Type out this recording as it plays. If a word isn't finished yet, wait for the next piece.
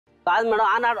కాదు మేడం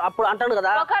అప్పుడు అంటాడు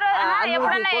కదా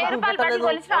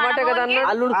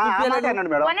అల్లుడు చూపించలేదని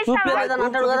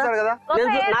అంటాడు కదా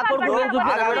నా కొడుకు నేను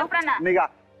చూపించాను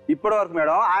ఇప్పటి వరకు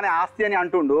మేడం ఆయన ఆస్తి అని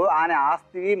అంటుండు ఆయన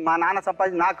ఆస్తి మా నాన్న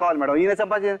సంపాదించి నాకు కావాలి మేడం ఈయన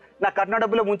సంపాదించి నాకు కట్టిన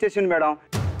డబ్బులో ముంచేసిండు మేడం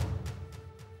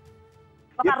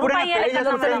ఎప్పుడైనా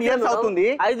 10 years అవుతుంది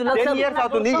 10 years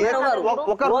అవుతుంది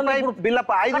 1 రూపాయి బిల్ల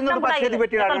 500 రూపాయలు చేతి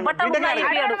పెట్టినాడు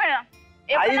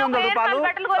 500 రూపాయలు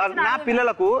నా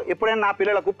పిల్లలకు ఎప్పుడైనా నా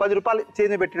పిల్లలకు 10 రూపాయలు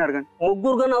చేతి పెట్టినాడు కానీ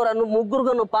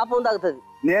ముగ్గురు పాపం తాగుతుంది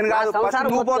నేను కాదు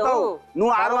నువ్వు పోతావు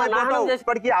నువ్వు ఆరోగ్యం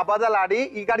ఇప్పటికీ అబద్ధాలు ఆడి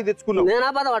ఈ కాడికి తెచ్చుకున్నావు నేను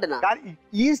అబద్ధం ఆడినా కానీ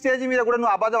ఈ స్టేజ్ మీద కూడా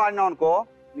నువ్వు అబద్ధం ఆడినావు అనుకో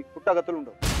నీకు పుట్టగతులు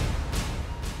ఉండవు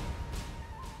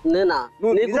నేనా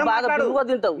నీకు బాగా బిరుగా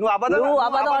తింటావు నువ్వు అబద్ధం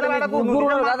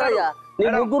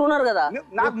ముగ్గురు ఉన్నారు కదా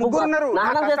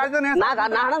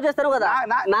నాహనం చేస్తారు కదా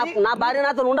నా భార్య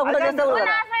నాతో ఉండకుండా చేస్తావు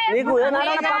కదా నీకు ఏ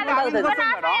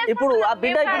ఇప్పుడు ఆ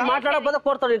బిడ్డ ఇప్పుడు మాట్లాడకపోతే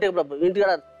కొడతాడు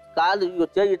ఇంటికాడ కాలు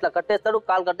ఇట్లా కట్టేస్తాడు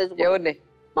కాలు కట్టేసి ఎవరిని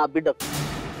మా బిడ్డ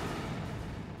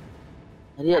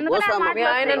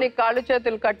ఆయన నీ కాళ్ళు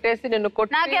చేతులు కట్టేసి నిన్ను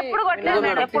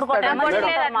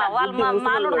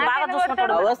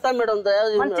అవస్థ మేడం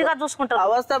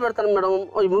అవస్థ పెడతాను మేడం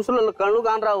ఈ ముసలు కళ్ళు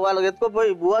కానరావు వాళ్ళకి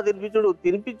ఎత్తుకోపోయి బువ్వ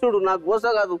తినిపించుడు నాకు గోస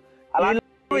కాదు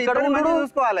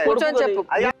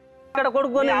ఇక్కడ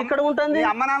కొడుకుని ఇక్కడ ఉంటుంది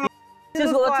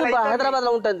హైదరాబాద్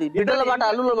లో ఉంటుంది బిడ్డల మాట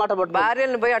అల్లుల మాట పట్టు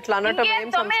భార్యను పోయి అట్లా అనటం ఏం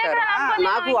సంస్కారం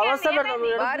నాకు అవస్థ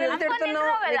పెడతాను భార్యను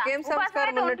తిడుతున్నావు నీకేం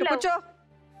సంస్కారం ఉన్నట్టు కూర్చో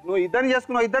నువ్వు ఇద్దరిని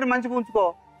చేసుకున్నావు ఇద్దరిని మంచిగా ఉంచుకో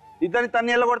ఇద్దరిని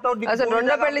తన్ని ఎల్లగొడతావు అసలు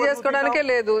రెండో పెళ్లి చేసుకోవడానికే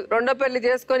లేదు రెండో పెళ్లి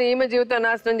చేసుకొని ఈమె జీవితం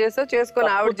నాశనం చేస్తావు చేసుకొని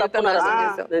ఆవిడ జీవితం నాశనం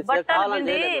చేస్తావు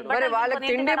మరి వాళ్ళకి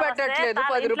తిండి పెట్టట్లేదు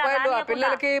 10 రూపాయలు ఆ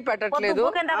పిల్లలకి పెట్టట్లేదు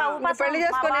పెళ్లి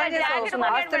చేసుకొని ఏం చేస్తావు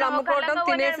ఆస్తులు అమ్ముకోవటం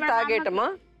తినేసి తాగేయటమా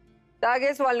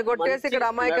తాగేసి వాళ్ళని కొట్టేసి ఇక్కడ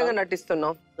అమాయకంగా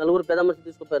నటిస్తున్నావు నలుగురు పెద్ద మనిషి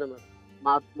తీసుకుపోయారు మేడం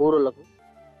మా ఊరులకు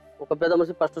ఒక పెద్ద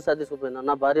మనిషి ఫస్ట్ సారి తీసుకుపోయినా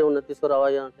నా భార్య ఉన్నది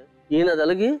తీసుకురావయ్యా అంటే ఈయన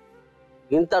తలిగి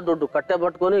ఇంత దొడ్డు కట్టె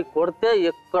పట్టుకొని కొడితే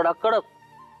ఎక్కడక్కడ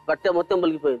కట్టె మొత్తం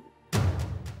పలిగిపోయింది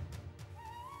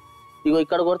ఇగో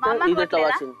ఇక్కడ కొడితే ఇది ఎట్లా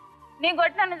వాసింది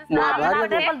మా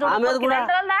భార్య ఆమె కూడా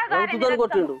రైతుతో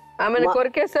కొట్టిండు ఆమెను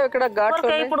కొరికేసావు ఇక్కడ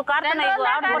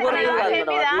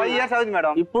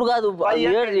ఇప్పుడు కాదు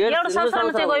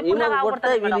కొడితే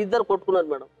వీళ్ళు ఇద్దరు కొట్టుకున్నారు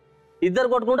మేడం ఇద్దరు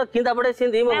కొట్టుకుంటే కింద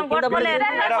పడేసింది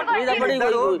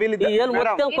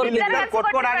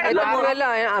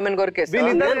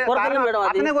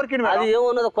కింద అది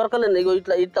ఏమన్నదో కొరకలేదు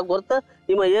ఇట్లా ఇట్లా కొరత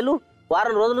ఈమె ఏలు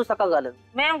వారం రోజులు చక్కగా కాలేదు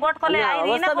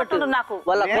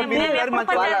వాళ్ళ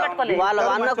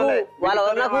అన్నకు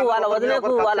వాళ్ళ వదినకు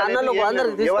వాళ్ళ అన్నలకు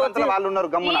అందరికి తీసుకొచ్చి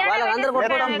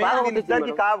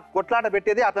కొట్లాట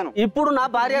పెట్టేది అతను ఇప్పుడు నా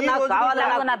భార్య నాకు కావాలి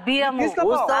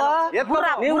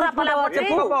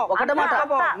ఒకటే మాట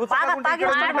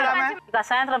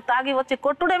సాయంత్రం తాగి వచ్చి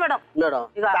కొట్టుడే మేడం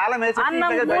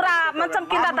మంచం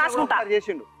కింద దాచుకుంటా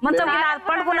మంచం కింద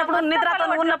పండుకున్నప్పుడు నిద్రతో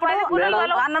ఉన్నప్పుడు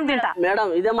అన్నం తింటా మేడం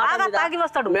ఇదే మాట తాగి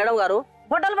వస్తాడు మేడం గారు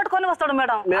బొట్టలు పెట్టుకొని వస్తాడు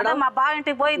మేడం మేడం మా బావ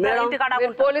ఇంటికి పోయి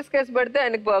పోలీస్ కేసు పెడితే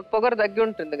ఆయనకి పొగరు తగ్గి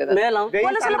ఉంటుంది కదా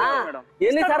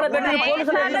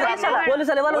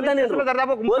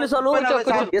పోలీసులు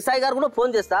ఎస్ఐ గారు కూడా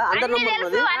ఫోన్ చేస్తా అందరి నంబర్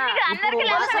ఉన్నది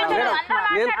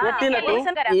నేను కొట్టినట్టు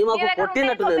ఈమెకు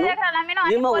కొట్టినట్టు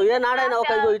నేను ఈమె ఏనాడైనా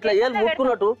ఒక ఇట్లా ఏళ్ళు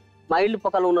ముట్టుకున్నట్టు మా ఇల్లు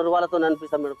పక్కన ఉన్నారు వాళ్ళతో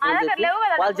అనిపిస్తాను మేడం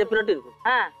వాళ్ళు చెప్పినట్టు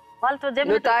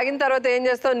నువ్వు తాగిన తర్వాత ఏం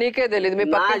చేస్తావు నీకే తెలియదు మీ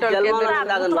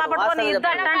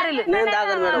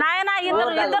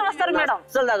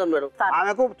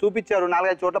ఆమెకు చూపించారు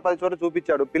 4-5 చోట్ల 10 చోట్ల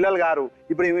చూపించాడు పిల్లలు గారు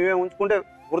ఇప్పుడు ఈమె ఉంచుకుంటే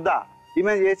వృధా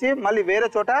ఈమె చేసి మళ్ళీ వేరే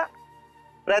చోట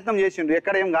ప్రయత్నం చేసిండు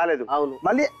ఎక్కడ ఏం కాలేదు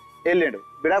మళ్ళీ వెళ్ళాడు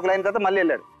విడాకులు అయిన తర్వాత మళ్ళీ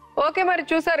వెళ్ళాడు ఓకే మరి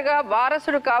చూసారుగా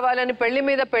వారసుడు కావాలని పెళ్లి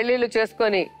మీద పెళ్లిళ్ళు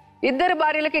చేసుకొని ఇద్దరు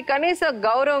భార్యలకి కనీస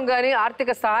గౌరవం గాని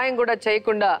ఆర్థిక సహాయం కూడా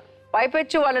చేయకుండా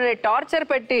పైపెచ్చు వాళ్ళని టార్చర్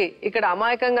పెట్టి ఇక్కడ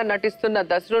అమాయకంగా నటిస్తున్న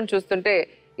దసరును చూస్తుంటే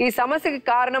ఈ సమస్యకి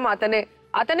కారణం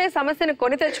అతనే సమస్యను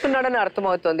కొని తెచ్చుకున్నాడని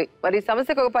అర్థమవుతోంది మరి ఈ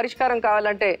సమస్యకు ఒక పరిష్కారం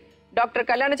కావాలంటే డాక్టర్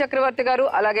కళ్యాణ చక్రవర్తి గారు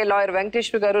అలాగే లాయర్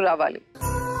వెంకటేశ్వర గారు రావాలి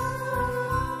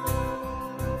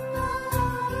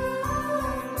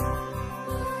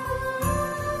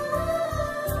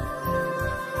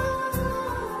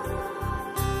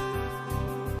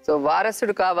సో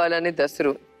వారసుడు కావాలని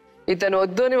దసరు ఇతను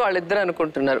వద్దు అని వాళ్ళిద్దరు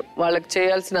అనుకుంటున్నారు వాళ్ళకి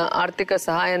చేయాల్సిన ఆర్థిక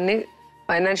సహాయాన్ని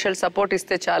ఫైనాన్షియల్ సపోర్ట్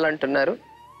ఇస్తే చాలంటున్నారు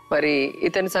మరి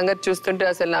ఇతని సంగతి చూస్తుంటే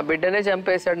అసలు నా బిడ్డనే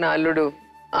చంపేశాడు నా అల్లుడు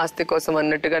ఆస్తి కోసం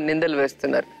అన్నట్టుగా నిందలు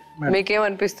వేస్తున్నారు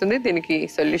మీకేమనిపిస్తుంది దీనికి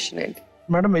సొల్యూషన్ ఏంటి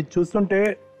మేడం ఇది చూస్తుంటే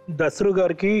దసరు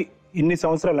గారికి ఇన్ని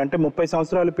సంవత్సరాలు అంటే 30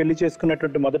 సంవత్సరాలు పెళ్లి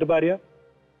చేసుకున్నటువంటి మొదటి భార్య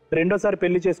రెండోసారి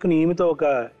పెళ్లి చేసుకుని ఈమెతో ఒక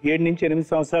 7 నుంచి 8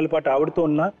 సంవత్సరాల పాటు ఆవిడతో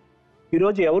ఉన్నా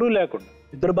ఈరోజు ఎవరూ లేకుండా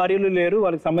ఇద్దరు భార్యలు లేరు,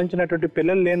 వాళ్ళకి సంబంధించినటువంటి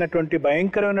పిల్లలు లేనటువంటి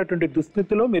భయంకరమైనటువంటి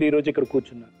దుస్థితిలో మీరు ఈరోజు ఇక్కడ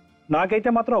కూర్చున్నారు. నాకైతే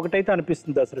మాత్రం ఒకటైతే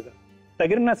అనిపిస్తుంది దసరుగా,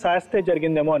 తగిన శాస్తే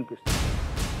జరిగిందేమో అనిపిస్తుంది.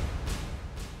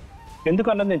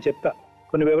 ఎందుకన్నది నేను చెప్తా,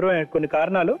 కొన్ని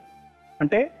కారణాలు.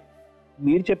 అంటే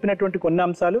మీరు చెప్పినటువంటి కొన్ని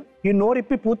అంశాలు, ఈ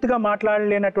నోరిప్పి పూర్తిగా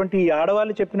మాట్లాడలేనటువంటి ఈ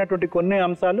ఆడవాళ్ళు చెప్పినటువంటి కొన్ని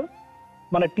అంశాలు,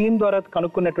 మన టీం ద్వారా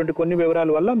కనుక్కున్నటువంటి కొన్ని వివరాల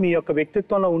వల్ల మీ యొక్క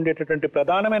వ్యక్తిత్వంలో ఉండేటటువంటి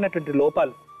ప్రధానమైనటువంటి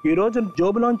లోపాలు ఈ రోజు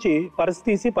జోబులోంచి పర్స్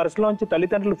తీసి పర్సులోంచి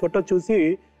తల్లిదండ్రుల ఫోటో చూసి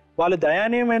వాళ్ళు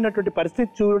దయానీయమైనటువంటి పరిస్థితి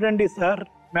చూడండి సార్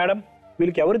మేడం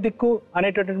వీళ్ళకి ఎవరు దిక్కు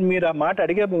అనేటటువంటి మీరు ఆ మాట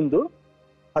అడిగే ముందు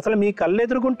అసలు మీ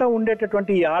కళ్ళెదురుగుంటా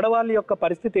ఉండేటటువంటి ఈ ఆడవాళ్ళ యొక్క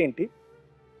పరిస్థితి ఏంటి,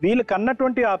 వీళ్ళు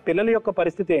కన్నటువంటి ఆ పిల్లల యొక్క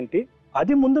పరిస్థితి ఏంటి,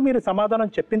 అది ముందు మీరు సమాధానం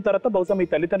చెప్పిన తర్వాత బహుశా మీ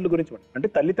తల్లిదండ్రుల గురించి అంటే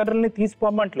తల్లిదండ్రులని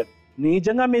తీసిపోమంటలేదు.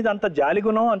 నిజంగా మీద అంత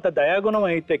జాలిగుణం అంత దయాగుణం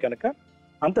అయితే కనుక,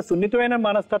 అంత సున్నితమైన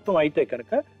మనస్తత్వం అయితే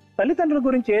కనుక తల్లిదండ్రుల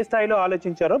గురించి ఏ స్థాయిలో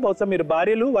ఆలోచించారో బహుశా మీరు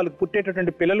భార్యలు వాళ్ళకి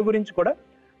పుట్టేటటువంటి పిల్లల గురించి కూడా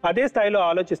అదే స్థాయిలో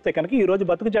ఆలోచిస్తే కనుక ఈ రోజు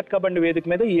బతుకు జట్కా బండి వేదిక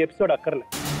మీద ఈ ఎపిసోడ్ అక్కర్లేదు.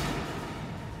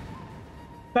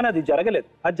 కానీ అది జరగలేదు.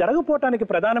 అది జరగపోవటానికి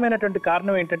ప్రధానమైనటువంటి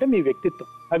కారణం ఏంటంటే మీ వ్యక్తిత్వం.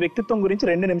 ఆ వ్యక్తిత్వం గురించి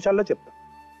 2 నిమిషాల్లో చెప్తాం.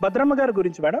 భద్రమ్మ గారి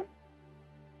గురించి మేడం,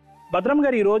 భద్రమ్మ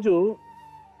గారు ఈరోజు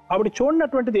ఆవిడ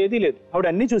చూడనటువంటిది ఏదీ లేదు, ఆవిడ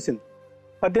అన్నీ చూసింది.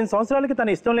 18 సంవత్సరాలకి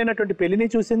తన ఇష్టం లేనటువంటి పెళ్లిని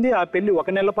చూసింది. ఆ పెళ్లి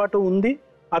 1 నెలల పాటు ఉంది.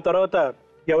 ఆ తర్వాత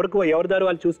ఎవరి దారి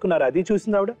వాళ్ళు చూసుకున్నారు, అది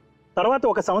చూసింది ఆవిడ. తర్వాత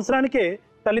 1 సంవత్సరానికే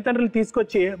తల్లిదండ్రులు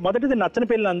తీసుకొచ్చి మొదటిది నచ్చని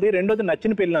పెళ్ళి అంది, రెండోది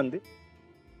నచ్చిన పెళ్ళి అంది.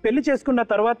 పెళ్లి చేసుకున్న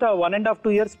తర్వాత 1.5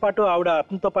 2 years పాటు ఆవిడ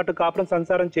అతనితో పాటు కాపురం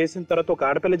సంసారం చేసిన తర్వాత ఒక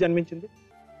ఆడపిల్ల జన్మించింది.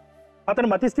 అతను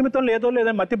మతి స్థిమితం లేదో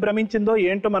లేదా మతి భ్రమించిందో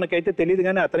ఏంటో మనకైతే తెలియదు,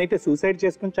 కానీ అతనైతే సూసైడ్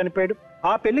చేసుకుని చనిపోయాడు.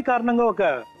 ఆ పెళ్లి కారణంగా ఒక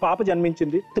పాప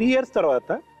జన్మించింది. 3 years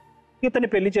తర్వాత ఇతన్ని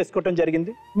పెళ్లి చేసుకోవటం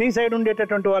జరిగింది. మీ సైడ్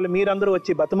ఉండేటటువంటి వాళ్ళు మీరందరూ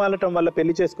వచ్చి బతిమాలటం వల్ల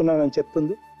పెళ్లి చేసుకున్నానని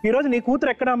చెప్తుంది. ఈ రోజు నీ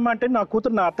కూతురు ఎక్కడ అమ్మా అంటే నా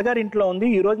కూతురు నా అత్తగారి ఇంట్లో ఉంది.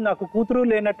 ఈ రోజు నాకు కూతురు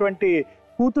లేనటువంటి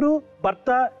కూతురు భర్త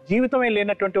జీవితమే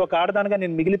లేనటువంటి ఒక ఆడదానిగా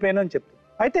నేను మిగిలిపోయాను అని చెప్తుంది.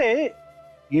 అయితే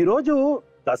ఈరోజు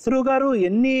దసరు గారు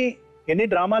ఎన్ని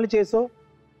డ్రామాలు చేసో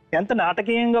ఎంత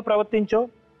నాటకీయంగా ప్రవర్తించో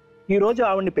ఈరోజు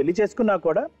ఆవిడ్ని పెళ్లి చేసుకున్నా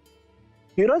కూడా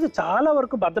ఈరోజు చాలా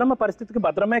వరకు భద్రమ్మ పరిస్థితికి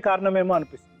భద్రమే కారణమేమో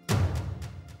అనిపిస్తుంది.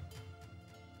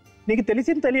 నీకు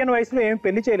తెలియని వయసులో ఏం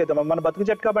పెళ్లి చేయలేదమ్మా. మన బతుకు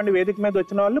జట్కా బండి వేదిక మీద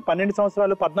వచ్చిన వాళ్ళు 12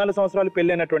 సంవత్సరాలు 14 సంవత్సరాలు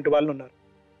పెళ్ళైనటువంటి వాళ్ళు ఉన్నారు.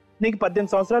 నీకు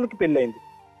 18 సంవత్సరాలకి పెళ్ళయింది.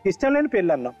 ఇష్టం లేని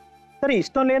పెళ్ళి అన్నాం. సరే,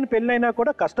 ఇష్టం లేని పెళ్ళైనా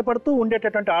కూడా కష్టపడుతూ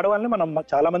ఉండేటటువంటి ఆడవాళ్ళని మనం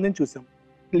చాలా మందిని చూసాం.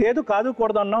 లేదు కాదు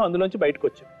కూడదు అన్నాం, అందులోంచి బయటకు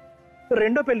వచ్చాం.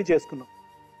 రెండో పెళ్లి చేసుకున్నాం.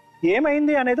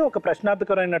 ఏమైంది అనేది ఒక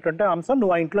ప్రశ్నార్థకరమైనటువంటి అంశం.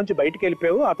 నువ్వు ఆ ఇంట్లోంచి బయటికి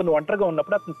వెళ్ళిపోయావు. అతను ఒంటరిగా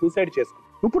ఉన్నప్పుడు అతను సూసైడ్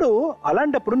చేసుకున్నావు. ఇప్పుడు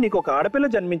అలాంటప్పుడు నీకు ఒక ఆడపిల్ల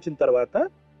జన్మించిన తర్వాత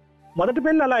మొదటి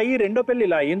పెళ్లి అలా అయ్యి రెండో పెళ్లి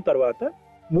ఇలా అయిన తర్వాత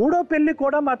మూడో పెళ్లి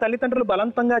కూడా మా తల్లిదండ్రులు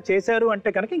బలవంతంగా చేశారు అంటే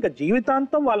కనుక ఇంకా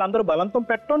జీవితాంతం వాళ్ళందరూ బలవంతం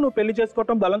పెట్టడం, నువ్వు పెళ్లి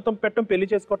చేసుకోవటం, బలవంతం పెట్టడం, పెళ్లి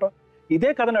చేసుకోవటం, ఇదే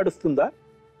కథ నడుస్తుందా?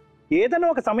 ఏదైనా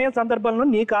ఒక సమయ సందర్భంలో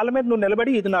నీ కాళ్ళ మీద నువ్వు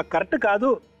నిలబడి ఇది నాకు కరెక్ట్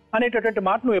కాదు అనేటటువంటి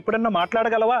మాట నువ్వు ఎప్పుడన్నా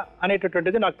మాట్లాడగలవా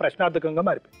అనేటటువంటిది నాకు ప్రశ్నార్థకంగా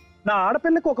మారిపోయింది. నా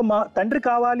ఆడపిల్లకి ఒక తండ్రి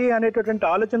కావాలి అనేటటువంటి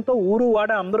ఆలోచనతో ఊరు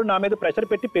వాడ అందరూ నా మీద ప్రెషర్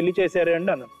పెట్టి పెళ్లి చేశారు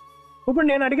అండి అన్నాను. ఇప్పుడు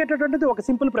నేను అడిగేటటువంటిది ఒక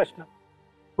సింపుల్ ప్రశ్న.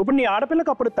 ఇప్పుడు నీ ఆడపిల్లకి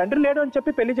అప్పుడు తండ్రి లేడు అని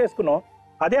చెప్పి పెళ్లి చేసుకున్నావు.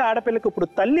 అదే ఆడపిల్లకి ఇప్పుడు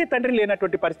తల్లి తండ్రి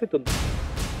లేనటువంటి పరిస్థితి ఉంది.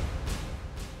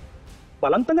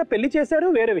 బలవంతంగా పెళ్లి చేశారు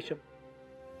వేరే విషయం,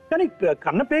 కానీ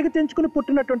కన్నపేగి తెంచుకుని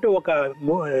పుట్టినటువంటి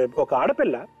ఒక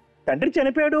ఆడపిల్ల, తండ్రి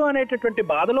చనిపోయాడు అనేటటువంటి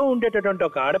బాధలో ఉండేటటువంటి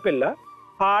ఒక ఆడపిల్ల,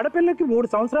 ఆ ఆడపిల్లకి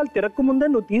 3 సంవత్సరాలు తిరక్కు ముందే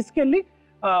నువ్వు తీసుకెళ్లి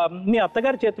నీ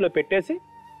అత్తగారి చేతిలో పెట్టేసి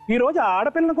ఈరోజు ఆ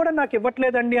ఆడపిల్లను కూడా నాకు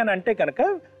ఇవ్వట్లేదండి అని అంటే కనుక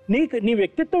నీ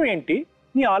వ్యక్తిత్వం ఏంటి,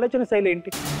 నీ ఆలోచన శైలి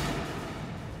ఏంటి?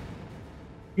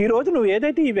 ఈరోజు నువ్వు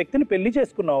ఏదైతే ఈ వ్యక్తిని పెళ్లి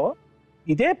చేసుకున్నావో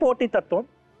ఇదే పోటీతత్వం,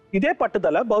 ఇదే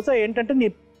పట్టుదల బహుశా ఏంటంటే నీ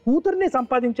కూతుర్ని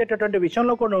సంపాదించేటటువంటి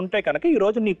విషయంలో కూడా ఉంటే కనుక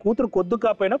ఈరోజు నీ కూతురు కొద్దు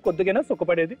కాకపోయినా కొద్దిగైనా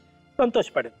సుఖపడేది,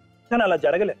 సంతోషపడేది. కానీ అలా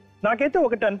జరగలేదు. నాకైతే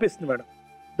ఒకటి అనిపిస్తుంది మేడం,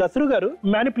 దసరు గారు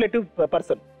మ్యానిపులేటివ్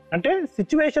పర్సన్, అంటే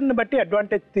సిచ్యువేషన్ బట్టి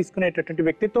అడ్వాంటేజ్ తీసుకునేటటువంటి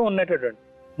వ్యక్తిత్వం ఉన్నటువంటి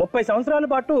 30 సంవత్సరాల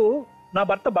పాటు నా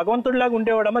భర్త భగవంతుడిలాగా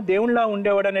ఉండేవాడమ్మా, దేవుడిలా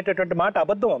ఉండేవాడు అనేటటువంటి మాట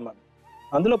అబద్ధం అమ్మా.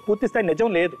 అందులో పూర్తి స్థాయి నిజం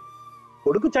లేదు.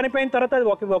 కొడుకు చనిపోయిన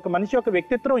తర్వాత ఒక మనిషి యొక్క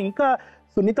వ్యక్తిత్వం ఇంకా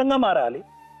సున్నితంగా మారాలి,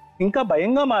 ఇంకా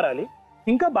భయంగా మారాలి,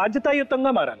 ఇంకా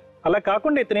బాధ్యతాయుతంగా మారాలి. అలా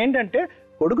కాకుండా ఇతను ఏంటంటే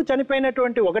కొడుకు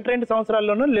చనిపోయినటువంటి 1-2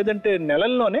 సంవత్సరాల్లోనూ లేదంటే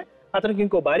నెలల్లోనే అతనికి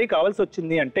ఇంకో భార్య కావాల్సి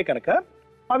వచ్చింది అంటే కనుక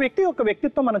ఆ వ్యక్తి యొక్క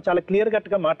వ్యక్తిత్వం మనం చాలా క్లియర్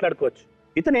కట్గా మాట్లాడుకోవచ్చు.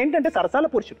 ఇతను ఏంటంటే సరసాల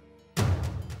పురుషుడు.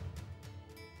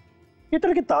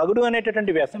 ఇతనికి తాగుడు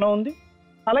అనేటటువంటి వ్యసనం ఉంది,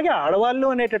 అలాగే ఆడవాళ్ళు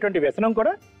అనేటటువంటి వ్యసనం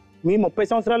కూడా. మీ 30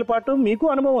 సంవత్సరాల పాటు మీకు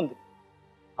అనుభవం ఉంది,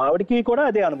 ఆవిడికి కూడా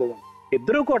అదే అనుభవం.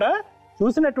 ఇద్దరూ కూడా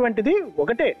చూసినటువంటిది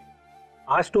ఒకటే.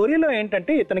 ఆ స్టోరీలో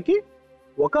ఏంటంటే ఇతనికి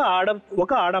ఒక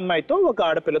ఆడమ్మాయితో ఒక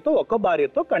ఆడపిల్లతో ఒక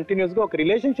భార్యతో కంటిన్యూస్గా ఒక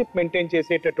రిలేషన్షిప్ మెయింటైన్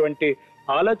చేసేటటువంటి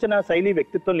ఆలోచన శైలి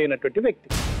వ్యక్తిత్వం లేనటువంటి వ్యక్తి.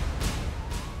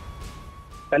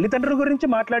 తల్లిదండ్రుల గురించి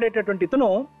మాట్లాడేటటువంటి ఇతను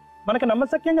మనకి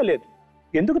నమ్మశక్యంగా లేదు.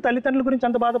 ఎందుకు తల్లిదండ్రుల గురించి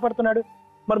అంత బాధపడుతున్నాడు?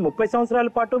 మరి 30 సంవత్సరాల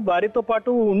పాటు భార్యతో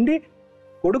పాటు ఉండి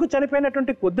కొడుకు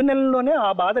చనిపోయినటువంటి కొద్ది నెలల్లోనే ఆ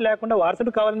బాధ లేకుండా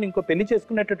వారసుడు కావాలని ఇంకో పెళ్లి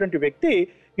చేసుకునేటటువంటి వ్యక్తి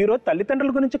ఈరోజు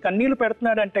తల్లిదండ్రుల గురించి కన్నీళ్లు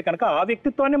పెడుతున్నాడు అంటే కనుక ఆ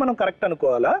వ్యక్తిత్వాన్ని మనం కరెక్ట్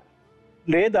అనుకోవాలా,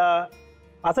 లేదా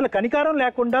అసలు కనికారం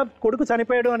లేకుండా కొడుకు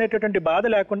చనిపోయాడు అనేటటువంటి బాధ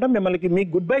లేకుండా మిమ్మల్ని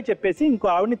మీకు గుడ్ బై చెప్పేసి ఇంకో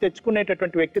ఆవిడని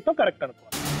తెచ్చుకునేటటువంటి వ్యక్తిత్వం కరెక్ట్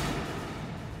అనుకోవాలి.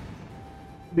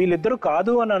 వీళ్ళిద్దరూ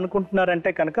కాదు అని అనుకుంటున్నారంటే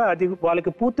కనుక అది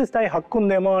వాళ్ళకి పూర్తి స్థాయి హక్కు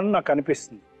ఉందేమో అని నాకు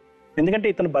అనిపిస్తుంది. ఎందుకంటే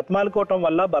ఇతను బతిమాలుకోవటం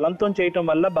వల్ల, బలంతం చేయటం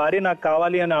వల్ల, భార్య నాకు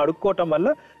కావాలి అని అడుక్కోవటం వల్ల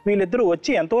వీళ్ళిద్దరూ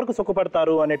వచ్చి ఎంతవరకు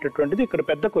సుఖపడతారు అనేటటువంటిది ఇక్కడ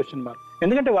పెద్ద క్వశ్చన్ మార్క్.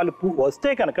 ఎందుకంటే వాళ్ళు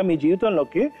వస్తే కనుక మీ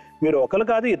జీవితంలోకి మీరు ఒకరు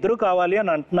కాదు ఇద్దరు కావాలి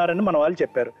అని అంటున్నారని మన వాళ్ళు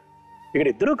చెప్పారు. ఇక్కడ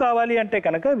ఇద్దరు కావాలి అంటే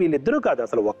కనుక వీళ్ళిద్దరూ కాదు,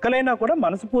 అసలు ఒక్కలైనా కూడా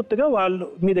మనస్ఫూర్తిగా వాళ్ళు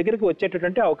మీ దగ్గరికి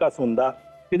వచ్చేటటువంటి అవకాశం ఉందా?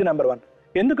 ఇది నెంబర్ 1.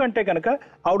 ఎందుకంటే కనుక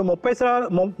ఆవిడ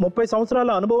 30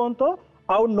 సంవత్సరాల అనుభవంతో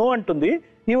ఆవిడ నో అంటుంది,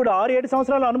 ఈవిడ 6-7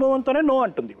 సంవత్సరాల అనుభవంతోనే నో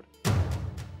అంటుంది.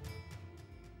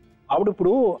 ఆవిడ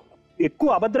ఇప్పుడు ఎక్కువ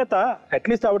అభద్రత,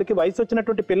 అట్లీస్ట్ ఆవిడకి వయసు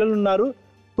వచ్చినటువంటి పిల్లలు ఉన్నారు,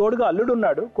 తోడుగా అల్లుడు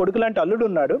ఉన్నాడు, కొడుకు లాంటి అల్లుడు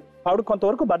ఉన్నాడు, ఆవిడ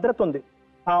కొంతవరకు భద్రత ఉంది.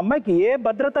 ఆ అమ్మాయికి ఏ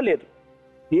భద్రత లేదు.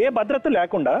 ఏ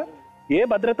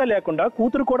భద్రత లేకుండా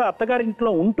కూతురు కూడా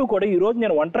అత్తగారింట్లో ఉంటూ కూడా ఈ రోజు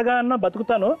నేను ఒంటరిగా అన్నా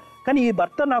బతుకుతాను కానీ ఈ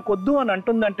భర్త నాకు వద్దు అని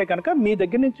అంటుందంటే కనుక మీ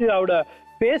దగ్గర నుంచి ఆవిడ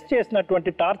ఫేస్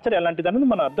చేసినటువంటి టార్చర్ ఎలాంటిది అనేది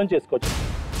మనం అర్థం చేసుకోవచ్చు.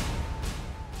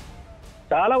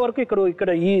 చాలా వరకు ఇక్కడ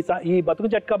ఈ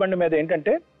బతుకు జట్కా బండి మీద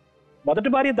ఏంటంటే మొదటి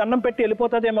భార్య దండం పెట్టి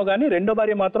వెళ్ళిపోతుందేమో కానీ రెండో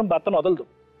భార్య మాత్రం భర్తను వదలదు.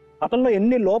 అతనిలో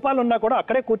ఎన్ని లోపాలు ఉన్నా కూడా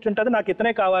అక్కడే కూర్చుంటుంది, నాకు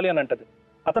ఇతనే కావాలి అని అంటది.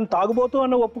 అతను తాగుబోతూ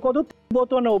అన్న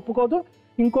ఒప్పుకోదు,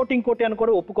 ఇంకోటి అని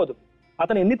కూడా ఒప్పుకోదు.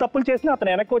 అతను ఎన్ని తప్పులు చేసినా అతను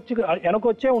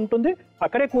వెనకొచ్చే ఉంటుంది,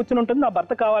 అక్కడే కూర్చుని ఉంటుంది, నా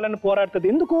భర్త కావాలని పోరాడుతుంది.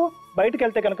 ఎందుకు? బయటకు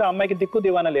వెళ్తే కనుక అమ్మాయికి దిక్కు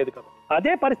దివానా లేదు కదా.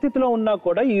 అదే పరిస్థితిలో ఉన్నా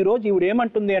కూడా ఈ రోజు ఈవిడ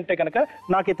ఏమంటుంది అంటే కనుక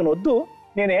నాకు ఇతను వద్దు,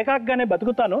 నేను ఏకాగ్గానే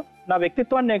బతుకుతాను, నా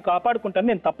వ్యక్తిత్వాన్ని నేను కాపాడుకుంటాను,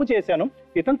 నేను తప్పు చేశాను,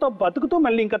 ఇతనితో బతుకుతూ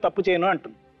మళ్ళీ ఇంకా తప్పు చేయను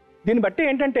అంటుంది. దీన్ని బట్టి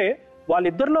ఏంటంటే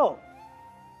వాళ్ళిద్దరిలో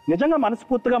నిజంగా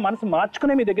మనస్ఫూర్తిగా మనసు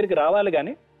మార్చుకునే మీ దగ్గరికి రావాలి.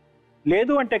 కానీ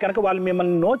లేదు అంటే కనుక వాళ్ళు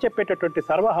మిమ్మల్ని నో చెప్పేటటువంటి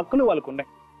సర్వ హక్కులు వాళ్ళకు ఉన్నాయి.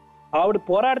 ఆవిడ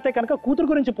పోరాడితే కనుక కూతురు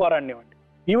గురించి పోరాడినివ్వండి,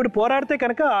 ఈవిడ పోరాడితే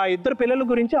కనుక ఆ ఇద్దరు పిల్లల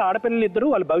గురించి, ఆడపిల్లలు ఇద్దరు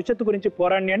వాళ్ళ భవిష్యత్తు గురించి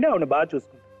పోరాడినివ్వండి. ఆవిడ బాగా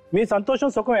చూసుకుంటారు. మీ సంతోషం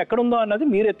సుఖం ఎక్కడుందో అన్నది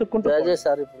మీరు ఎత్తుక్కుంటూ.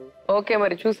 ఓకే,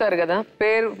 మరి చూసారు కదా,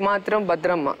 పేరు మాత్రం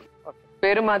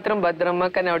భద్రమ్మ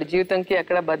కానీ ఆవిడ జీవితంకి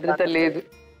ఎక్కడ భద్రత లేదు.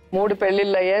 3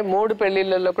 పెళ్లిళ్ళు అయ్యాయి, 3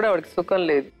 పెళ్లిళ్ళలో కూడా ఆవిడకి సుఖం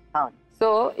లేదు. సో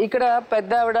ఇక్కడ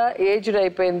పెద్ద ఆవిడ ఏజ్డ్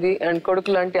అయిపోయింది అండ్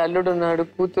కొడుకు లాంటి అల్లుడు ఉన్నాడు,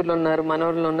 కూతుర్లు ఉన్నారు,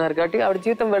 మనవరులు ఉన్నారు కాబట్టి ఆవిడ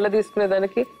జీవితం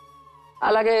వెళ్ళదీసుకునేదానికి,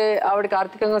 అలాగే ఆవిడకి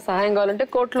ఆర్థికంగా సహాయం కావాలంటే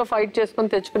కోర్టులో ఫైట్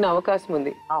చేసుకుని తెచ్చుకునే అవకాశం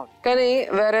ఉంది. కానీ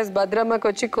వేరేస్ భద్రమ్మకి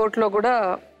వచ్చి కోర్టులో కూడా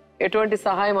ఎటువంటి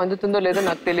సహాయం అందుతుందో లేదో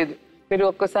నాకు తెలియదు. మీరు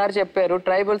ఒక్కసారి చెప్పారు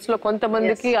ట్రైబల్స్ లో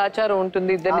కొంతమందికి ఆచారం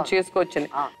ఉంటుంది ఇద్దరిని చేసుకోవచ్చని.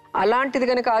 అలాంటిది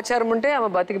కనుక ఆచారం ఉంటే ఆమె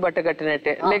బతికి బట్ట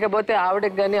కట్టినట్టే, లేకపోతే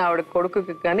ఆవిడకి కానీ ఆవిడ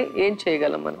కొడుకుకి కానీ ఏం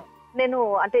చేయగలం మనం? నేను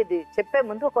అంటే ఇది చెప్పే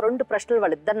ముందు ఒక 2 ప్రశ్నలు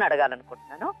వాళ్ళిద్దరిని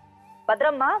అడగాలనుకుంటున్నాను.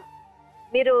 భద్రమ్మ,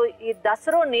 మీరు ఈ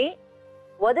దసరుని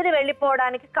వదిలి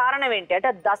వెళ్ళిపోవడానికి కారణం ఏంటి? అంటే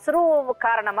దసరు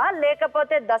కారణమా,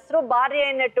 లేకపోతే దసరు భార్య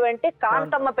అయినటువంటి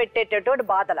కాంతమ్మ పెట్టేటటువంటి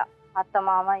బాధల? అత్త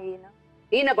మామ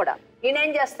ఈయన కూడా ఈయన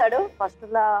ఏం చేస్తాడు? ఫస్ట్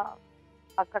లా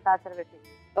అక్క టార్చర్ పెట్టి,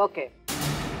 ఓకే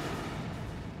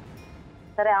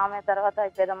సరే ఆమె తర్వాత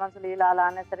పెద్ద మనుషులు ఇలా అలా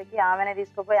అనేసరికి ఆమెనే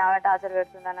తీసుకుపోయి ఆమె టార్చర్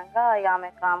పెడుతుందనక ఆమె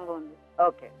కామ్గా ఉంది.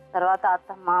 ఓకే, తర్వాత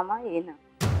అత్త మామ ఈయన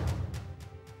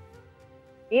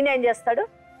ఏం చేస్తాడు?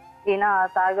 ఈయన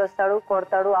తాగి వస్తాడు,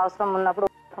 కొడతాడు, అవసరం ఉన్నప్పుడు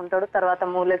ఉంటాడు, తర్వాత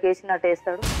మూలకి వేసినట్టు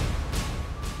వేస్తాడు.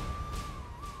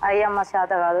 అయ్యమ్మ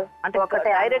శాత కాదు. అంటే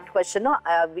ఒకటే డైరెక్ట్ క్వశ్చన్,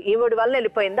 ఈవిడి వల్ల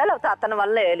వెళ్ళిపోయిందా లేకపోతే అతని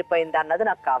వల్ల వెళ్ళిపోయిందా అన్నది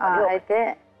నాకు కావాలి. అయితే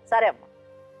సరే అమ్మ.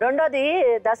 రెండోది,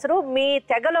 దసరు మీ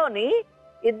తెగలోని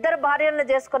 2 భార్యలను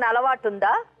చేసుకునే అలవాటు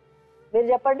ఉందా? మీరు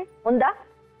చెప్పండి. ఉందా?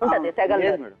 ఉంటది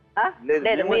తెగలో?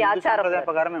 లేదు, మీ ఆచారం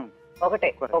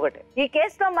ఒకటే. ఈ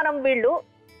కేసులో మనం వీళ్ళు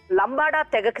లంబాడా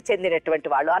తెగకు చెందినటువంటి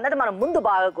వాళ్ళు అన్నది మనం ముందు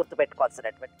బాగా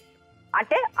గుర్తుపెట్టుకోవాల్సినటువంటి విషయం.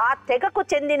 అంటే ఆ తెగకు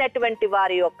చెందినటువంటి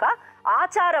వారి యొక్క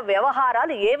ఆచార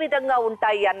వ్యవహారాలు ఏ విధంగా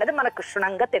ఉంటాయి అన్నది మనకు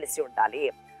క్షుణ్ణంగా తెలిసి ఉండాలి.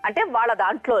 అంటే వాళ్ళ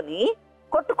దాంట్లోని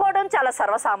కొట్టుకోవడం చాలా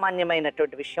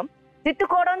సర్వసామాన్యమైనటువంటి విషయం,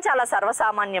 తిట్టుకోవడం చాలా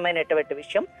సర్వసామాన్యమైనటువంటి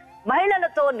విషయం,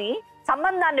 మహిళలతోని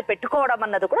సంబంధాన్ని పెట్టుకోవడం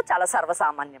అన్నది కూడా చాలా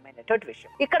సర్వసామాన్యమైనటువంటి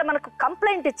విషయం. ఇక్కడ మనకు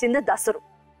కంప్లైంట్ ఇచ్చింది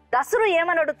దసరు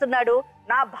ఏమని అడుగుతున్నాడు?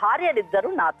 నా భార్యలిద్దరూ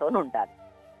నాతో ఉండాలి.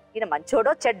 ఈయన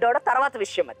మంచోడో చెడ్డోడో తర్వాత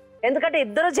విషయం అది, ఎందుకంటే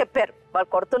ఇద్దరు చెప్పారు వాళ్ళు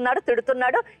కొడుతున్నాడు,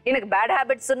 తిడుతున్నాడు, ఈయనకు బ్యాడ్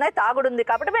హ్యాబిట్స్ ఉన్నాయి, తాగుడుంది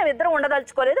కాబట్టి మేము ఇద్దరం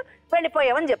ఉండదలుచుకోలేదు,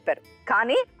 వెళ్ళిపోయామని చెప్పారు.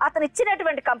 కానీ అతను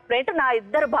ఇచ్చినటువంటి కంప్లైంట్ నా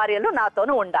 2 భార్యలు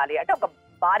నాతోనూ ఉండాలి, అంటే ఒక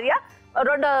భార్య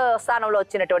 2వ స్థానంలో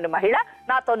వచ్చినటువంటి మహిళ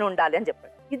నాతోనూ ఉండాలి అని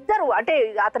చెప్పాడు. ఇద్దరు అంటే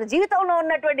అతని జీవితంలో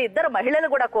ఉన్నటువంటి ఇద్దరు మహిళలు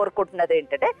కూడా కోరుకుంటున్నది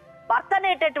ఏంటంటే భర్త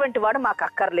అనేటటువంటి వాడు మాకు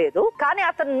అక్కర్లేదు, కానీ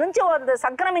అతని నుంచి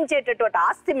సంక్రమించేటటువంటి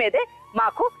ఆస్తి మీదే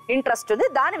మాకు ఇంట్రెస్ట్ ఉంది,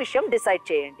 దాని విషయం డిసైడ్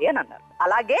చేయండి అని అన్నారు.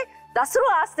 అలాగే దసరు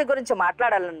ఆస్తి గురించి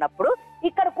మాట్లాడాలన్నప్పుడు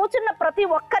ఇక్కడ కూర్చున్న ప్రతి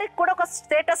ఒక్కరికి కూడా ఒక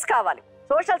స్టేటస్ కావాలి,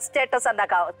 సోషల్ స్టేటస్ అన్న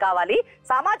కావాలి,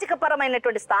 సామాజిక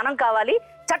పరమైనటువంటి స్థానం కావాలి,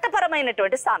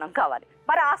 చట్టపరమైనటువంటి స్థానం కావాలి.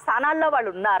 మరి ఆ స్థానాల్లో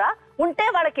వాళ్ళు ఉన్నారా? ఉంటే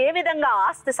వాళ్ళకి ఏ విధంగా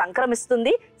ఆస్తి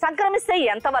సంక్రమిస్తుంది, సంక్రమిస్తే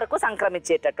ఎంతవరకు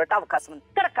సంక్రమించేటటువంటి అవకాశం ఉంది.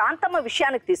 ఇక్కడ కాంతమ్మ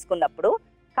విషయానికి తీసుకున్నప్పుడు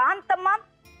కాంతమ్మ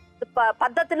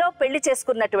పద్ధతిలో పెళ్లి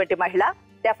చేసుకున్నటువంటి మహిళ,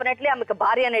 డెఫినెట్లీ ఆమెకు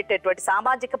భార్య అనేటటువంటి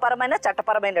సామాజిక పరమైన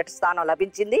చట్టపరమైన స్థానం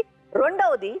లభించింది.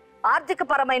 రెండవది ఆర్థిక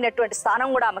పరమైనటువంటి స్థానం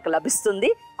కూడా ఆమెకు లభిస్తుంది.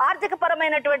 ఆర్థిక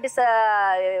పరమైనటువంటి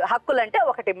హక్కులు అంటే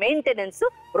ఒకటి మెయింటెనెన్స్,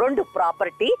 రెండు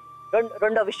ప్రాపర్టీ,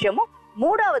 రెండో విషయము.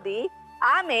 మూడవది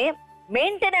ఆమె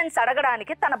మెయింటెనెన్స్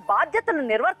అడగడానికి తన బాధ్యతలు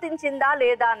నిర్వర్తించిందా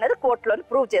లేదా అన్నది కోర్టులోని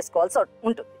ప్రూవ్ చేసుకోవాల్సి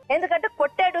ఉంటుంది. ఎందుకంటే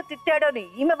కొట్టాడు తిట్టాడు అని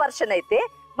ఈమె వర్షన్ అయితే,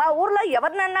 మా ఊర్లో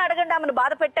ఎవరినన్నా అడగండి ఆమెను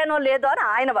బాధ పెట్టానో లేదో అని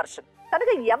ఆయన వర్షన్.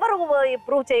 కనుక ఎవరు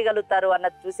ప్రూవ్ చేయగలుగుతారు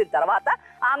అన్నది చూసిన తర్వాత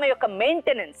ఆమె యొక్క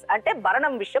మెయింటెనెన్స్ అంటే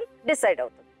భరణం విషయం డిసైడ్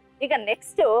అవుతుంది. ఇక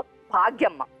నెక్స్ట్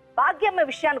భాగ్యమ్మ. భాగ్యమ్మ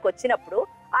విషయానికి వచ్చినప్పుడు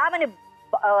ఆమెని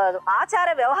ఆచార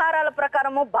వ్యవహారాల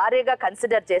ప్రకారము భార్యగా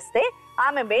కన్సిడర్ చేస్తే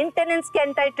ఆమె మెయింటెనెన్స్ కి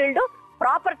ఎంటైటిల్డ్,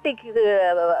 ప్రాపర్టీకి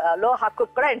లో హక్కు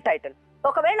కూడా ఎంటైటిల్డ్.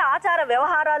 ఒకవేళ ఆచార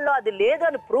వ్యవహారాల్లో అది లేదు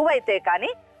అని ప్రూవ్ అయితే కానీ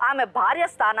ఆమె భార్య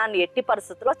స్థానాన్ని ఎట్టి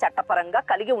పరిస్థితుల్లో చట్టపరంగా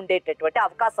కలిగి ఉండేటటువంటి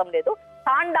అవకాశం లేదు.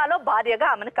 తాండాలో భార్యగా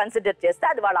ఆమెను కన్సిడర్ చేస్తే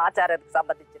అది వాళ్ళ ఆచారానికి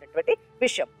సంబంధించినటువంటి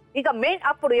విషయం. ఇక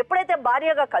అప్పుడు ఎప్పుడైతే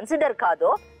భార్యగా కన్సిడర్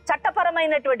కాదో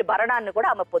చట్టపరమైనటువంటి భరణాన్ని కూడా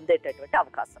ఆమె పొందేటటువంటి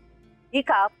అవకాశం.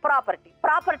 ఇక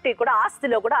ప్రాపర్టీ కూడా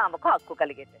ఆస్తిలో కూడా ఆమెకు హక్కు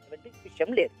కలిగేటటువంటి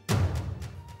విషయం లేదు.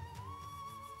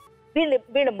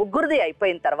 వీళ్ళ ముగ్గురిది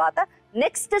అయిపోయిన తర్వాత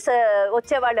నెక్స్ట్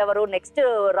వచ్చేవాళ్ళు ఎవరు? నెక్స్ట్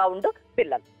రౌండ్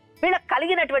పిల్లలు. వీళ్ళకి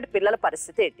కలిగినటువంటి పిల్లల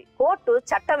పరిస్థితి ఏంటి? కోర్టు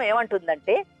చట్టం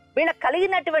ఏమంటుందంటే వీళ్ళకి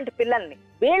కలిగినటువంటి పిల్లల్ని,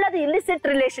 వీళ్ళది ఇల్లిసిట్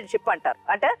రిలేషన్షిప్ అంటారు.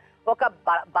 అంటే ఒక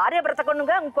భార్య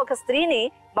బ్రతకుండగా ఇంకొక స్త్రీని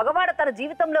మగవాడు తన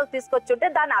జీవితంలోకి తీసుకొచ్చుంటే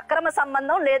దాని అక్రమ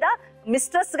సంబంధం లేదా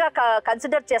మిస్ట్రెస్ గా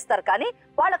కన్సిడర్ చేస్తారు. కానీ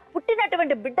వాళ్ళకు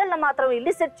పుట్టినటువంటి బిడ్డలను మాత్రం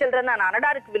ఇల్లిసిట్ చిల్డ్రన్ అని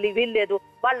అనడానికి వీలు లేదు,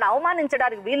 వాళ్ళని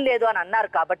అవమానించడానికి వీలు లేదు అని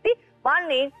అన్నారు. కాబట్టి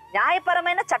వాళ్ళని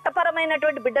న్యాయపరమైన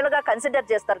చట్టపరమైనటువంటి బిడ్డలుగా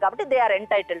కన్సిడర్ చేస్తారు. కాబట్టి they are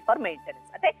entitled for maintenance.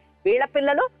 అంటే వీళ్ళ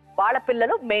పిల్లలు వాళ్ళ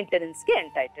పిల్లలు మెయింటెనెన్స్ కి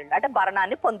ఎంటైటిల్డ్, అంటే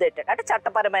భరణాన్ని పొందేటట్టు, అంటే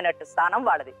చట్టపరమైన స్థానం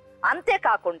వాళ్ళది.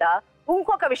 అంతేకాకుండా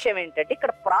ఇంకొక విషయం ఏంటంటే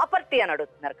ఇక్కడ ప్రాపర్టీ అని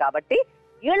అడుగుతున్నారు. కాబట్టి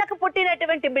వీళ్ళకు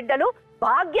పుట్టినటువంటి బిడ్డలు,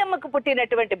 భాగ్యమ్మకు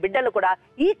పుట్టినటువంటి బిడ్డలు కూడా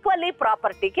ఈక్వల్లీ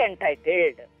ప్రాపర్టీకి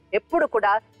ఎంటైటిల్డ్. ఎప్పుడు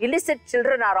కూడా illicit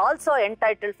children are also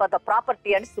entitled for the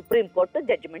property అని సుప్రీం కోర్టు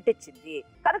జడ్జిమెంట్ ఇచ్చింది.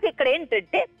 కనుక ఇక్కడ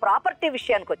ఏంటంటే ప్రాపర్టీ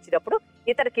విషయానికి వచ్చినప్పుడు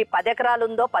ఇతనికి 10 ఎకరాలు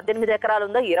ఉందో, 18 ఎకరాలు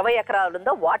ఉందో, 20 ఎకరాలు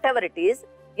ఉందో, వాట్ ఎవర్ ఇట్ ఈస్,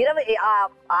 ఆ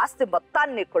ఆస్తి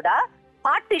మొత్తాన్ని కూడా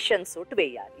పార్టిషన్ సూట్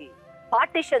వేయాలి.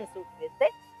 పార్టిషన్ సూట్ వేస్తే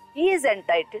ఈజ్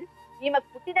ఎంటైటిల్డ్. ఈమెకు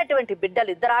పుట్టినటువంటి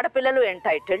బిడ్డలు, 2 ఆడపిల్లలు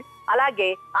ఎంటైటిల్డ్, అలాగే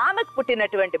ఆమెకు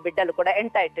పుట్టినటువంటి బిడ్డలు కూడా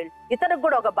ఎంటైటిల్డ్. ఇతనికి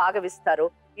కూడా ఒక భాగం ఇస్తారు,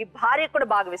 ఈ భార్యకు కూడా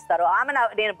భాగం ఇస్తారు.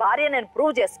 నేను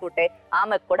ప్రూవ్ చేసుకుంటే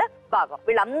ఆమెకు కూడా భాగం,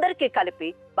 వీళ్ళందరికీ కలిపి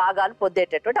భాగాలు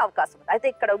పొందేటటువంటి అవకాశం ఉంది. అయితే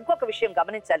ఇక్కడ ఇంకొక విషయం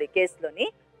గమనించాలి. ఈ కేసులోని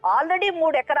ఆల్రెడీ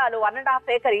 3 ఎకరాలు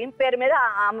 1.5 ఏకర్ ఈమె పేరు మీద,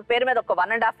 ఆమె పేరు మీద ఒక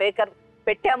 1.5 ఏకర్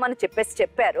పెట్టామని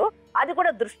చెప్పారు. అది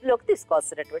కూడా దృష్టిలోకి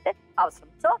తీసుకోవాల్సినటువంటి అవసరం.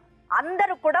 సో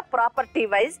అందరూ కూడా ప్రాపర్టీ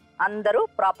వైజ్ అందరూ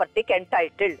ప్రాపర్టీకి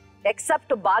ఎంటైటిల్డ్,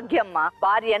 ఎక్సెప్ట్ భాగ్యమ్మ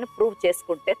భార్యని ప్రూవ్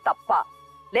చేసుకుంటే తప్ప,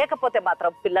 లేకపోతే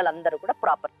మాత్రం పిల్లలందరూ కూడా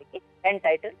ప్రాపర్టీకి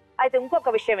ఎంటైటిల్డ్. అయితే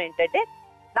ఇంకొక విషయం ఏంటంటే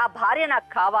నా భార్య నాకు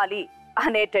కావాలి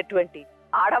అనేటటువంటి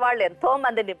ఆడవాళ్ళు ఎంతో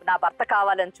మందిని నా భర్త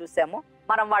కావాలని చూసాము.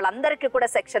 మనం వాళ్ళందరికీ కూడా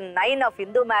section 9 of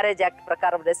Hindu marriage act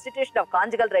ప్రకారం రెస్టిట్యూషన్ ఆఫ్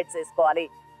కాంజుగల్ రైట్స్ వేసుకోవాలి,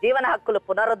 జీవన హక్కులు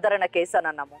పునరుద్ధరణ కేసు అని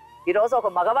అన్నాము. ఈ రోజు ఒక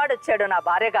మగవాడు వచ్చాడు నా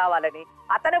భార్య కావాలని,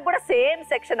 అతనికి కూడా same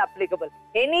section applicable,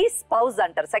 any spouse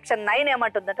అంటారు. సెక్షన్ 9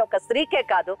 ఏమంటుందంటే ఒక స్త్రీకే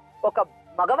కాదు, ఒక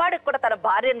మగవాడికి కూడా తన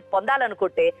భార్యను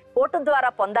పొందాలనుకుంటే, కోర్టు ద్వారా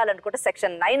పొందాలనుకుంటే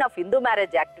section 9 of Hindu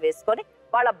marriage act వేసుకొని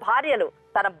వాళ్ళ భార్యలు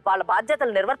వాళ్ళ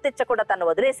బాధ్యతలు నిర్వర్తించకుండా తను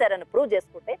వదిలేశారని ప్రూవ్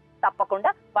చేసుకుంటే తప్పకుండా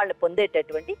వాళ్ళు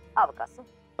పొందేటటువంటి అవకాశం.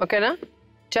 ఓకేనా?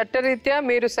 చట్టరీత్యా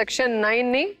మీరు సెక్షన్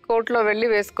 9ని కోర్టులో వెళ్ళి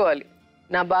వేసుకోవాలి.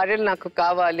 నా భార్యలు నాకు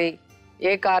కావాలి,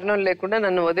 ఏ కారణం లేకుండా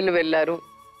నన్ను వదిలి వెళ్ళారు,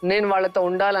 నేను వాళ్ళతో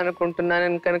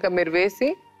ఉండాలనుకుంటున్నానని కనుక మీరు వేసి,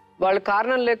 వాళ్ళు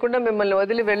కారణం లేకుండా మిమ్మల్ని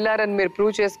వదిలి వెళ్ళారని మీరు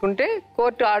ప్రూవ్ చేసుకుంటే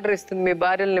కోర్టు ఆర్డర్ ఇస్తుంది మీ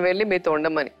భార్యలను వెళ్ళి మీతో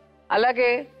ఉండమని. అలాగే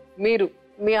మీరు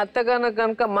మీ అత్తగారు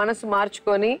కనుక మనసు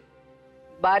మార్చుకొని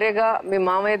భార్యగా మీ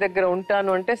మామయ్య దగ్గర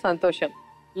ఉంటాను అంటే సంతోషం,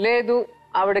 లేదు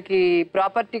ఆవిడకి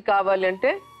ప్రాపర్టీ కావాలి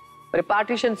అంటే మరి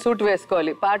పార్టీషన్ సూట్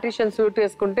వేసుకోవాలి. పార్టీషన్ సూట్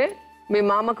వేసుకుంటే మీ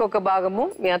మామకు ఒక భాగము,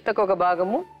 మీ అత్తకు ఒక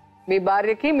భాగము, మీ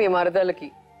భార్యకి మీ మరదలకి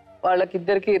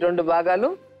వాళ్ళకిద్దరికి 2 భాగాలు,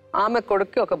 ఆమె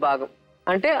కొడుక్కి ఒక భాగం.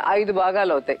 అంటే 5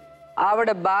 భాగాలు అవుతాయి.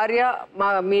 ఆవిడ భార్య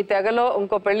మీ తెగలో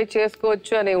ఇంకో పెళ్లి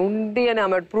చేసుకోవచ్చు అని ఉంది అని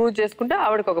ఆమె ప్రూవ్ చేసుకుంటే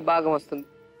ఆవిడకి ఒక భాగం వస్తుంది.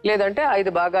 లేదంటే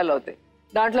 5 భాగాలు అవుతాయి.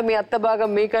 దాంట్లో మీ అత్త భాగం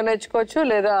మీకైనా ఇచ్చుకోవచ్చు,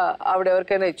 లేదా ఆవిడ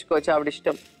ఎవరికైనా ఇచ్చుకోవచ్చు, ఆవిడ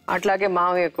ఇష్టం. అట్లాగే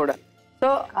మామయ్య కూడా. సో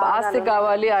ఆస్తి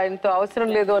కావాలి, ఆయనతో అవసరం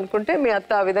లేదు అనుకుంటే మీ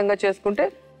అత్త ఆ విధంగా చేసుకుంటే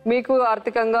మీకు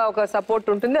ఆర్థికంగా ఒక సపోర్ట్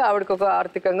ఉంటుంది, ఆవిడకి ఒక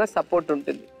ఆర్థికంగా సపోర్ట్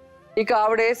ఉంటుంది. ఇక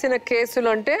ఆవిడ వేసిన కేసులు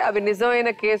అంటే అవి నిజమైన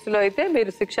కేసులు అయితే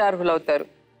మీరు శిక్షార్హులు అవుతారు.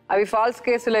 అవి ఫాల్స్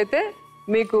కేసులు అయితే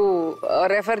మీకు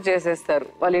రెఫర్ చేసేస్తారు.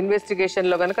 వాళ్ళ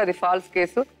ఇన్వెస్టిగేషన్లో కనుక అది ఫాల్స్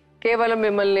కేసు, కేవలం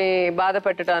మిమ్మల్ని బాధ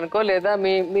పెట్టడానికో లేదా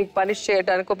మీకు పనిష్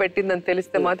చేయడానికో పెట్టిందని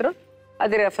తెలిస్తే మాత్రం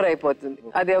అది రెఫర్ అయిపోతుంది.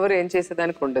 అది ఎవరు ఏం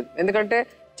చేసేదానికి ఉండదు. ఎందుకంటే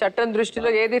చట్టం దృష్టిలో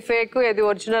ఏది ఫేక్ ఏది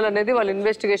ఒరిజినల్ అనేది వాళ్ళ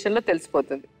ఇన్వెస్టిగేషన్లో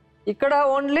తెలిసిపోతుంది. ఇక్కడ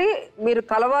ఓన్లీ మీరు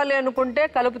కలవాలి అనుకుంటే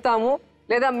కలుపుతాము,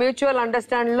 లేదా మ్యూచువల్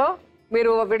అండర్స్టాండ్లో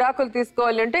మీరు విడాకులు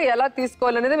తీసుకోవాలి అంటే ఎలా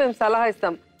తీసుకోవాలి అనేది మేము సలహా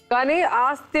ఇస్తాం. కానీ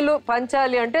ఆస్తులు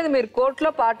పంచాలి అంటే మీరు కోర్టులో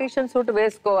పార్టీషన్ సూట్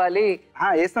వేసుకోవాలి.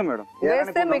 వేస్తాం మేడం.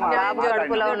 వేస్తే మీకు న్యాయం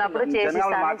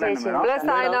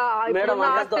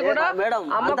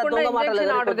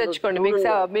ఆర్డర్ తెచ్చుకోండి.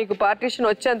 మీకు పార్టీషన్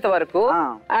వచ్చేంత వరకు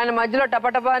ఆయన మధ్యలో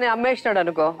టపటపా అని అమ్మేసినాడు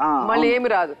అనుకో మళ్ళీ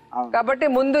ఏమి రాదు. కాబట్టి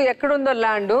ముందు ఎక్కడుందో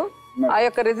ల్యాండ్ ఆ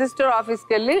యొక్క రిజిస్టర్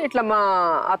ఆఫీస్కి వెళ్ళి ఇట్లా మా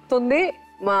అత్త ఉంది,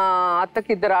 మా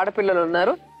అత్తకి 2 ఆడపిల్లలు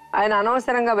ఉన్నారు, ఆయన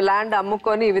అనవసరంగా ల్యాండ్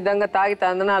అమ్ముకొని ఈ విధంగా తాగి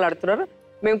తందనాలు ఆడుతున్నారు,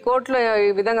 మేము కోర్టులో ఈ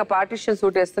విధంగా పార్టీషన్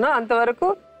సూట్ వేస్తున్నాం, అంతవరకు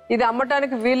ఇది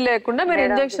అమ్మటానికి వీలు లేకుండా మీరు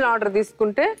ఇంజంక్షన్ ఆర్డర్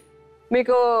తీసుకుంటే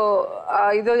మీకు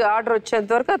ఇది ఆర్డర్ వచ్చేంత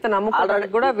వరకు అతను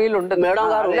అమ్ముకోవడానికి కూడా వీలు ఉండదు.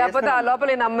 లేకపోతే ఆ లోపల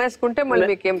ఈయన అమ్మేసుకుంటే మళ్ళీ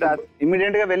మీకేం రాదు.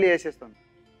 ఇమీడియట్ గా వెళ్ళి వేసేస్తాం.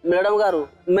 మేడం గారు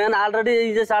నేను ఆల్రెడీ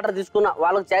చేసి ఆర్డర్ తీసుకున్నా,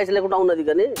 వాళ్ళకి ఛాయిస్ లేకుండా ఉన్నది.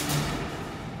 కానీ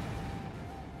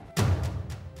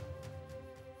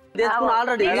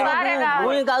ఆల్రెడీ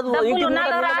భూమి కాదు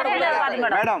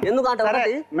ఎందుకంటే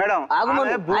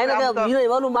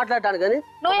ఎవరు మాట్లాడటాను కానీ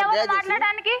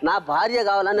నా భార్య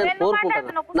కావాలని నేను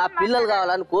కోరుకుంటాను, నా పిల్లలు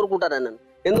కావాలని కోరుకుంటాను నేను.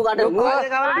 ఎందుకంటే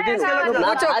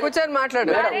కూర్చొని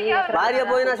మాట్లాడు. భార్య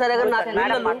పోయినా సరే కానీ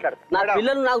నా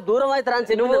పిల్లలు నాకు దూరం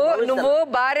అవుతారని నువ్వు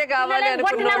భార్య కావాలి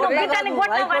అనుకున్నావు.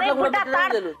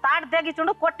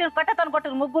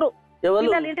 ముగ్గురు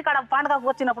ఇంటి కాడ పండుగ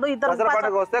వచ్చినప్పుడు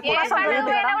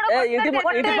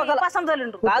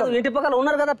కాదు ఇంటి పక్కన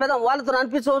ఉన్నారు కదా పెద్ద, వాళ్ళతో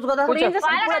అనిపించవచ్చు కదా,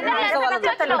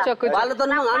 వాళ్ళతో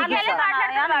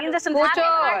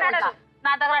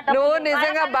నువ్వు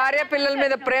నిజంగా భార్య పిల్లల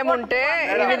మీద ప్రేమ ఉంటే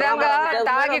ఈ విధంగా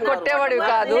తాగి కొట్టేవాడివి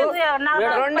కాదు.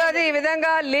 రెండోది ఈ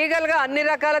విధంగా లీగల్ గా అన్ని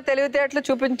రకాల తెలివితేటలు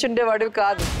చూపించుండేవాడివి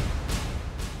కాదు.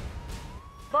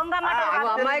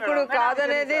 అమాయకుడు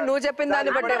కాదనేది నువ్వు చెప్పిన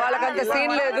దాన్ని బట్టి వాళ్ళకంత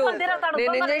సీన్ లేదు.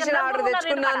 నేను ఇంజక్షన్ ఆర్డర్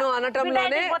తెచ్చుకున్నాను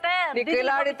అనటంలోనే నీ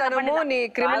కిలాడితనము నీ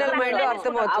క్రిమినల్ మైండ్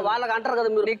అర్థమవుతుంది. వాళ్ళకి అంటారు కదా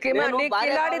నీ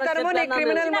కిలాడితనము నీ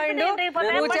క్రిమినల్ మైండ్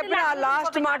నువ్వు చెప్పిన ఆ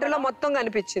లాస్ట్ మాటలో మొత్తం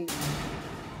కనిపించింది.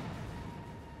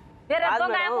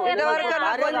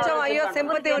 కొంచెం అయ్యో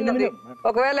సింపతి ఉన్నది.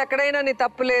 ఒకవేళ ఎక్కడైనా నీ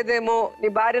తప్పు లేదేమో, నీ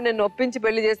భార్య నిన్ను ఒప్పించి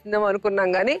పెళ్లి చేసిందేమో అనుకున్నాం,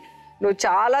 కానీ నువ్వు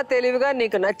చాలా తెలివిగా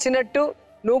నీకు నచ్చినట్టు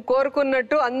నువ్వు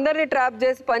కోరుకున్నట్టు అందరినీ ట్రాప్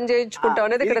చేసి పని చేయించుకుంటావు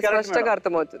అనేది ఇక్కడ స్పష్టంగా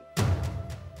అర్థమవుతుంది.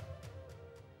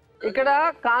 ఇక్కడ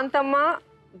కాంతమ్మ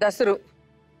దసరు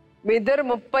మీ ఇద్దరు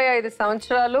 35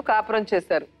 సంవత్సరాలు కాపురం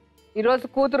చేశారు. ఈరోజు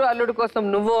కూతురు అల్లుడు కోసం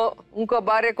నువ్వో ఇంకో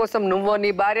భార్య కోసం నువ్వో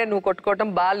నీ భార్య నువ్వు కొట్టుకోవటం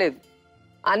బాగాలేదు.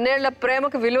 అన్నేళ్ల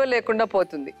ప్రేమకు విలువ లేకుండా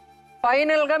పోతుంది.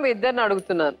 ఫైనల్ గా మీ ఇద్దరిని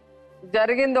అడుగుతున్నాను,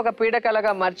 జరిగింది ఒక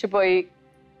పీడకలగా మర్చిపోయి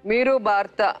మీరు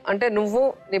భర్త అంటే నువ్వు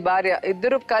నీ భార్య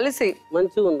ఇద్దరు కలిసి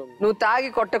నువ్వు తాగి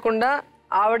కొట్టకుండా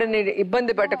ఆవిడని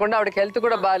ఇబ్బంది పెట్టకుండా, ఆవిడకి హెల్త్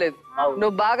కూడా బాగాలేదు,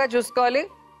 నువ్వు బాగా చూసుకోవాలి.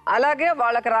 అలాగే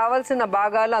వాళ్ళకి రావాల్సిన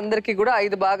భాగాలు అందరికీ కూడా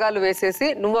 5 భాగాలు వేసేసి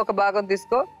నువ్వు ఒక భాగం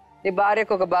తీసుకో, నీ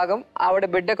భార్యకు ఒక భాగం, ఆవిడ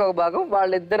బిడ్డకు ఒక భాగం,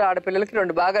 వాళ్ళిద్దరు ఆడపిల్లలకి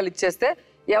 2 భాగాలు ఇచ్చేస్తే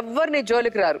ఎవ్వరు నీ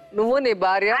జోలికి రారు. నువ్వు నీ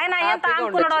భార్య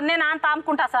నేను అంత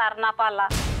అమ్ముకుంటా సార్, నా పాలు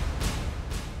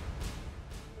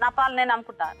నేను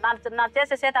అమ్ముకుంటా. నా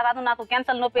చేసే చేత కాదు, నాకు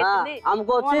క్యాన్సర్ నొప్పి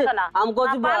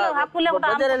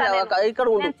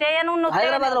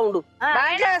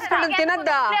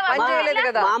తినద్దా.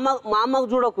 మా అమ్మకు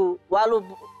చూడకు, వాళ్ళు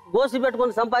గోసి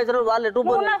పెట్టుకుని సంపాదించడం వాళ్ళు ఎటు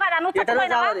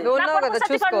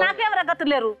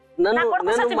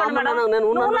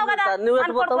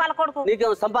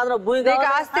సంపాదన భూమి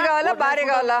ఆస్తి కావాలా భార్య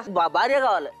కావాలా? భార్య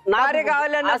కావాలి. భార్య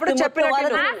కావాలి అన్నప్పుడు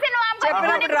చెప్పినట్టు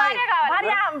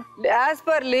యాజ్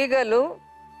పర్ లీగల్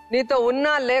నీతో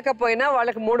ఉన్నా లేకపోయినా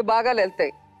వాళ్ళకి 3 భాగాలు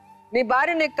వెళ్తాయి. నీ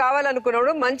భార్య నీకు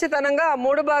కావాలనుకున్నాడు మంచితనంగా ఆ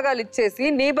 3 భాగాలు ఇచ్చేసి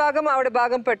నీ భాగం ఆవిడ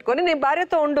భాగం పెట్టుకొని నీ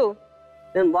భార్యతో ఉండు.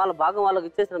 నేను వాళ్ళ భాగం వాళ్ళకి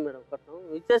ఇచ్చేస్తాను మేడం,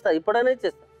 ఇచ్చేస్తా, ఇప్పుడైనా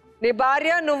ఇచ్చేస్తా. నీ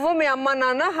భార్య నువ్వు మీ అమ్మ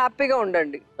నాన్న హ్యాపీగా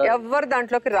ఉండండి, ఎవ్వరు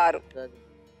దాంట్లోకి రారు.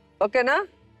 ఓకేనా?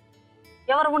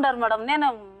 ఎవరు ఉండరు మేడం, నేను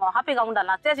హ్యాపీగా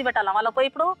ఉండాలి. చేసి పెట్టాలా వాళ్ళ పోయి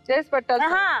ఇప్పుడు చేసి పెట్టాలి.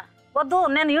 వద్దు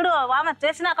నేను ఈడు ఆమె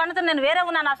చేసిన కంటే నేను వేరే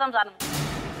ఉన్నా నా సంసారం.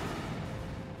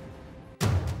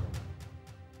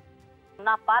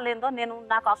 నా పాలు ఏందో నేను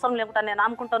నాకు అవసరం లేకుండా నేను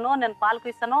అమ్ముకుంటాను, నేను పాలకు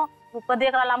ఇస్తాను. నువ్వు 10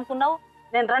 ఎకరాలు అమ్ముకున్నావు,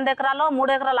 నేను 2 ఎకరాలు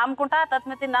 3 ఎకరాలు అమ్ముకుంటా.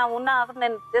 తత్మితి నా ఉన్న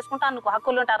నేను చేసుకుంటా, నీకు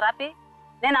హక్కులు ఉంటారు రాపి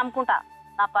నేను అమ్ముకుంటా.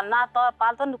 నా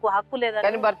పాలతో నీకు హక్కు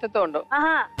లేదని భర్తతో ఉండవు.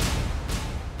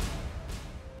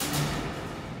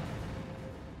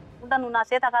 నువ్వు నా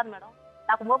చేత కాదు మేడం,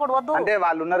 నాకు మోపడు వద్దు. అంటే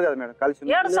వాళ్ళు ఉన్నారు కదా మేడం కలిసి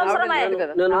 7 సంవత్సరం అయ్యింది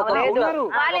కదా.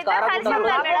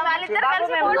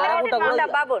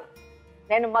 బాబు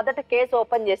నేను మొదట కేసు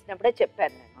ఓపెన్ చేసినప్పుడే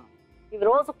చెప్పాను. నేను ఈ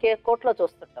రోజు కోర్టులో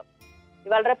చూస్తుంటాం.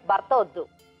 ఇవాళ రేపు భర్త వద్దు,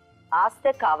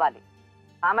 ఆస్తే కావాలి.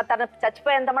 ఆమె తన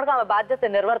చచ్చిపోయేంత మటుకు ఆమె బాధ్యత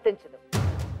నిర్వర్తించదు.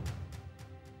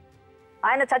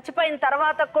 ఆయన చచ్చిపోయిన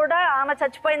తర్వాత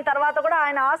కూడా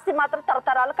ఆయన ఆస్తి మాత్రం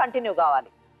తరతరాలు కంటిన్యూ కావాలి.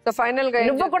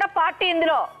 నువ్వు కూడా పార్టీ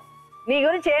ఇందులో నీ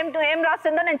గురించి ఏం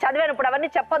రాస్తుందో నేను చదివాను. ఇప్పుడు అవన్నీ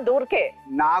చెప్పొద్దు ఊరికే.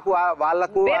 నాకు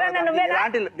వాళ్ళకు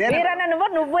నువ్వు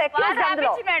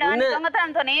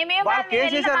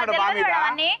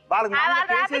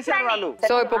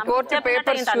సో ఇప్పుడు కోర్టు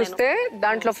పేపర్స్ చూస్తే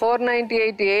దాంట్లో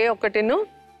 498A ఒకటిను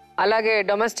అలాగే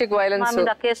డొమెస్టిక్ వైలెన్స్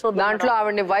దాంట్లో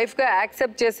ఆవిడని వైఫ్ గా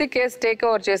యాక్సెప్ట్ చేసి కేసు టేక్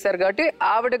ఓవర్ చేశారు కాబట్టి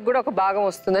ఆవిడకి కూడా ఒక భాగం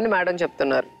వస్తుందని మేడం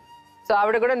చెప్తున్నారు. సో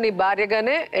ఆవిడ కూడా నీ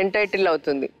భార్యగానే ఎంటైటిల్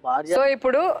అవుతుంది. సో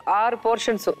ఇప్పుడు 6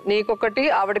 పోర్షన్స్, నీకొకటి,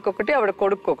 ఆవిడకొకటి, ఆవిడ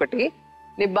కొడుకు,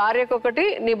 నీ భార్యకొకటి,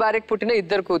 నీ భార్యకు పుట్టిన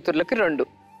 2 కూతుర్లకి 2.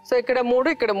 సో ఇక్కడ 3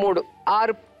 ఇక్కడ 3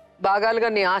 6 భాగాలుగా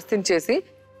నీ ఆస్తిని చేసి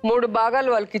 3 భాగాలు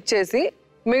వాళ్ళకి ఇచ్చేసి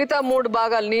మిగతా 3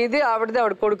 భాగాలు నీది, ఆవిడది,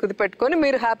 ఆవిడ కొడుకుది పెట్టుకొని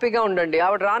మీరు హ్యాపీగా ఉండండి.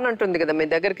 ఆవిడ రానంటుంది కదా మీ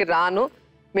దగ్గరికి, రాను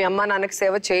మీ అమ్మ నాన్నకి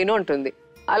సేవ చేయను అంటుంది.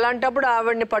 అలాంటప్పుడు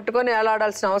ఆవిడని పట్టుకొని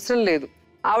ఎలాడాల్సిన అవసరం లేదు.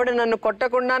 ఆవిడ నన్ను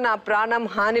కొట్టకుండా, నా ప్రాణం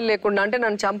హాని లేకుండా, అంటే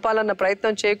నన్ను చంపాలన్న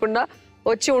ప్రయత్నం చేయకుండా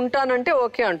వచ్చి ఉంటానంటే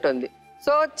ఓకే అంటుంది.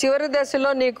 సో చివరి దశలో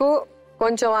నీకు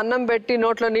కొంచెం అన్నం పెట్టి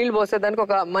నోట్లో నీళ్లు పోసేదానికి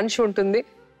ఒక మనిషి ఉంటుంది,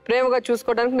 ప్రేమగా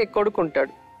చూసుకోవడానికి నీకు కొడుకు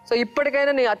ఉంటాడు. సో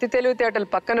ఇప్పటికైనా నీ అతి తెలివితేటలు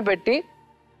పక్కన పెట్టి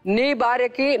నీ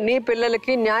భార్యకి నీ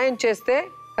పిల్లలకి న్యాయం చేస్తే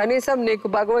కనీసం నీకు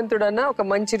భగవంతుడన్నా ఒక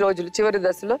మంచి రోజులు చివరి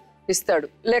దశలో ఇస్తాడు.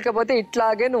 లేకపోతే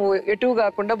ఇట్లాగే నువ్వు ఎటు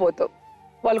కాకుండా పోతావు.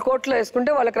 వాళ్ళు కోర్టులో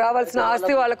వేసుకుంటే వాళ్ళకి రావాల్సిన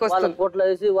ఆస్తి వాళ్ళకి వస్తుంది. కోర్టులో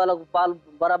వేసి వాళ్ళకు పాలు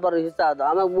బరాబర్ ఇస్తాడు.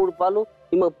 ఆమె 3 పాలు,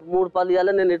 ఈమె 3 పాలు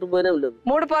ఇవ్వాలి. నేను ఎటు పోయినా లేదు.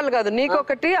 3 పాలు కాదు,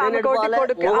 నీకొకటి,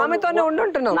 ఆమెతోనే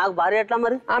ఉండుంటున్నావు. నాకు భార్య ఎట్లా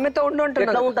మరి? ఆమెతో ఉండుంటున్నా.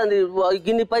 ఎట్లా ఉంటుంది?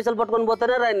 గిన్ని పైసలు పట్టుకొని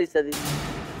పోతేనే రాయనిస్తుంది.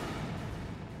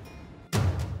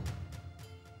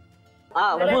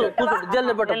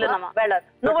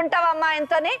 నువ్వు ఉంటావమ్మా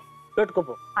ఆయనతోని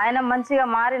పెట్టుకోపో. ఆయన మంచిగా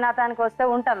మారి నాతానికి వస్తే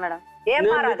ఉంటాం మేడం. ఏం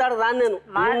రాను నేను.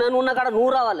 నేను ఉన్న కాడ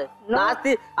నువ్వు రావాలి.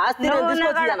 ఆస్తి నేను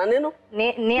తీసుకొచ్చి నేను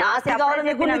ఆస్తి కావాలి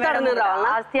నీకు, నీ కాడ నేను రావాలా?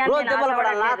 రోజు దెబ్బలు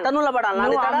పడాలా, తన్నుల పడాలా?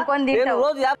 నేను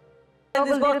రోజు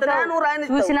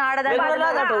చూసిన ఆడదాన్ని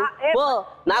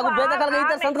నాకు బేదకలుగా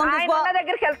అయితే సంతకం తీసుకో.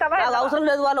 దగ్గరికి వెళ్తావా? నాకు అవసరం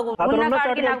లేదు. వాళ్ళకు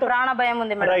నాకు ప్రాణ భయం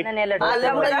ఉంది మేడం.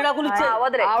 విడాకులు ఇచ్చే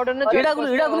విడాకులు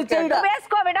ఇచ్చే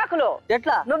వేసుకో. విడాకులు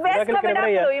ఎట్లా? నువ్వు వేసుకో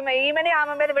విడాకులు. ఈమెని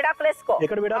ఆమె మీద విడాకులు వేసుకో.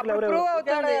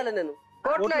 నేను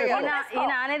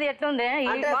ఈయన అనేది ఎట్లుంది?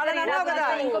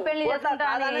 ఇంకో పెళ్లి చేసుకుంటా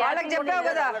వాళ్ళకి చెప్పావు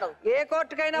కదా, ఏ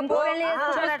కోర్టుకైనా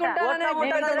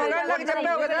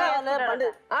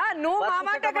నువ్వు మా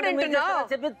మాట ఎక్కడ వింటున్నావు?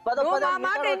 నువ్వు మా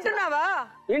మాట వింటున్నావా?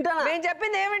 నేను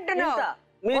చెప్పింది ఏమి వింటున్నావు?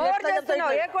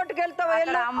 ఏ కోర్టుకి వెళ్తావు?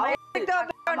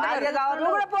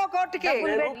 నువ్వు కూడా పో కోర్టుకి.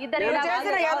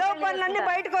 చేసిన ఏదో పనులన్నీ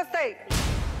బయటకు వస్తాయి.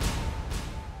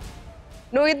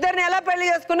 నువ్వు ఇద్దరిని ఎలా పెళ్లి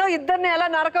చేసుకున్నావు, ఇద్దరిని ఎలా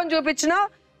నరకం చూపించినావు,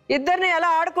 ఇద్దరిని ఎలా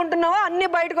ఆడుకుంటున్నావో అన్ని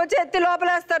బయటకు వచ్చి ఎత్తి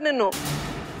లోపలేస్తారు నిన్ను.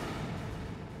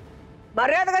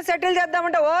 మర్యాదగా సెటిల్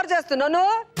చేద్దామంటే ఓవర్ చేస్తున్నావు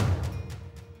నువ్వు.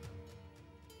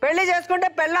 పెళ్లి చేసుకుంటే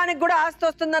పెళ్ళానికి కూడా ఆస్తి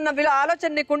వస్తుందన్న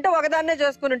ఆలోచన నీకుంటే ఒకదాన్నే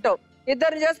చేసుకుని ఉంటావు.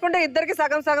 ఇద్దరిని చేసుకుంటే ఇద్దరికి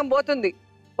సగం సగం పోతుంది.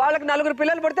 వాళ్ళకి 4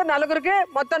 పిల్లలు పుడితే 4కి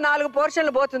మొత్తం 4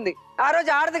 పోర్షన్లు పోతుంది. ఆ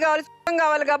రోజు ఆడది కావాలి, సుఖం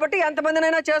కావాలి కాబట్టి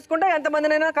ఎంతమందినైనా చేసుకుంటా,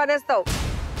 ఎంతమందినైనా కనేస్తావు.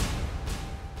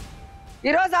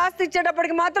 ఈ రోజు ఆస్తి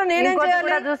ఇచ్చేటప్పటికి మాత్రం నేనేం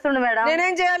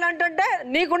చేయాలంటే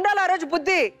నీకుండాలి ఆ రోజు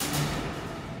బుద్ధి.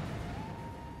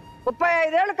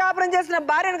 35 ఏళ్ళు కాపురం చేసిన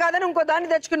భార్యను కాదని ఇంకో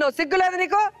దాన్ని తెచ్చుకున్నావు. సిగ్గులేదు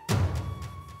నీకు?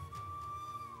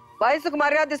 వయసుకు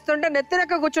మర్యాద ఇస్తుంటే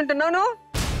నెత్తినెక్క కూర్చుంటున్నావు నువ్వు.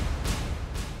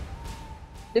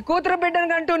 నీ కూతురు బిడ్డను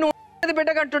కంటూ నువ్వు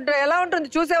బిడ్డ కంటుంటావు. ఎలా ఉంటుంది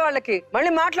చూసే వాళ్ళకి?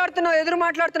 మళ్ళీ మాట్లాడుతున్నావు, ఎదురు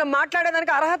మాట్లాడుతున్నావు.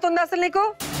 మాట్లాడేదానికి అర్హత ఉంది అసలు నీకు?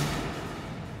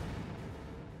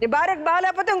 నీ భార్యకు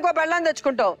బాగాలేకపోతే ఇంకో పెళ్ళాన్ని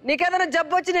తెచ్చుకుంటావు. నీకేదైనా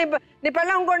జబ్బు వచ్చి నీ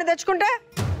పెళ్ళం ఇంకోటి తెచ్చుకుంటే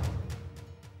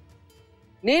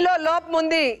నీలో లోపం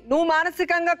ఉంది. నువ్వు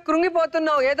మానసికంగా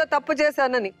కృంగిపోతున్నావు ఏదో తప్పు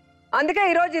చేశానని. అందుకే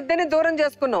ఈరోజు ఇద్దరిని దూరం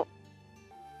చేసుకున్నావు.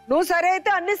 నువ్వు సరే అయితే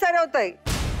అన్ని సరే అవుతాయి.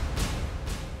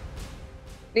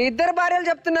 నీ ఇద్దరు భార్యలు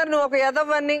చెప్తున్నారు నువ్వు ఒక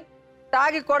ఎదవ్వని,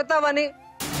 తాగి కొడతావని.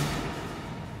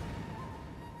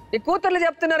 నీ కూతుర్లు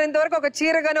చెప్తున్నారు ఇంతవరకు ఒక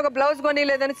చీర గాని ఒక బ్లౌజ్ కొని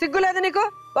లేదని. సిగ్గు లేదు నీకు?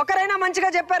 ఒకరైనా మంచిగా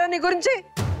చెప్పారా నీ గురించి?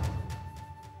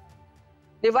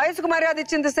 నీ వయసుకు మర్యాద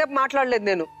ఇచ్చింతసేపు మాట్లాడలేదు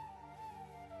నేను.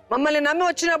 మమ్మల్ని నమ్మి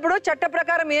వచ్చినప్పుడు చట్ట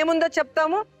ప్రకారం ఏముందో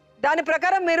చెప్తాము, దాని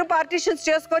ప్రకారం మీరు పార్టీషన్స్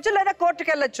చేసుకోవచ్చు లేదా కోర్టుకు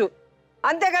వెళ్ళొచ్చు.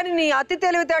 అంతేగాని నీ అతి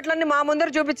తెలివితేటలన్నీ మా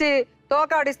ముందర చూపించి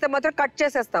తోకాడిస్తే మాత్రం కట్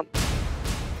చేసేస్తాం.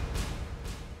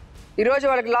 ఈరోజు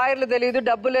వాళ్ళకి లాయర్లు తెలియదు,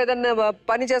 డబ్బు లేదన్న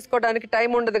పని చేసుకోవడానికి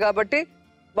టైం ఉండదు కాబట్టి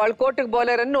వాళ్ళు కోర్టుకు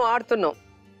పోలేరని నువ్వు ఆడుతున్నావు.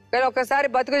 కానీ ఒకసారి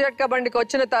బతుకు జట్కా బండికి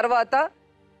వచ్చిన తర్వాత,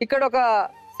 ఇక్కడ ఒక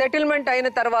సెటిల్మెంట్ అయిన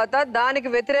తర్వాత దానికి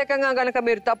వ్యతిరేకంగా కనుక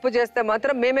మీరు తప్పు చేస్తే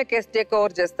మాత్రం మేమే కేసు టేక్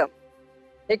ఓవర్ చేస్తాం.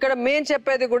 ఇక్కడ మేము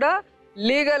చెప్పేది కూడా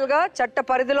లీగల్ గా చట్ట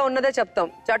పరిధిలో ఉన్నదే చెప్తాం.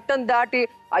 చట్టం దాటి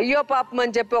అయ్యో పాపం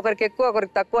అని చెప్పి ఒకరికి ఎక్కువ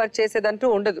ఒకరికి తక్కువ చేసేదంటూ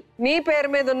ఉండదు. నీ పేరు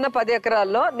మీద ఉన్న 10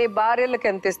 ఎకరాల్లో నీ భార్యలకు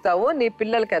ఎంత ఇస్తావు, నీ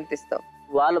పిల్లలకి ఎంత ఇస్తావు?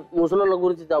 వాళ్ళ ముసలోళ్ళ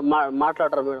గురించి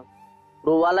మాట్లాడరు మేడం.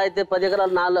 ఇప్పుడు వాళ్ళైతే 10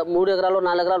 ఎకరాలు 3 ఎకరాలు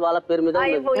 4 ఎకరాలు వాళ్ళ పేరు మీద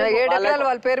 7 ఎకరాలు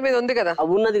వాళ్ళ పేరు మీద ఉంది కదా.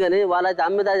 ఉన్నది కానీ వాళ్ళైతే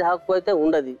అమ్మేదాది హక్కు అయితే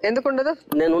ఉండదు. ఎందుకు ఉండదు?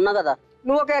 నేను ఉన్నా కదా.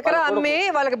 నువ్వు 1 ఎకరా అమ్మి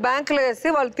వాళ్ళకి బ్యాంకులో వేసి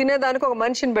వాళ్ళు తినేదానికి ఒక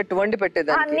మనిషిని పెట్టి వండి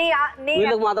పెట్టేదానికి.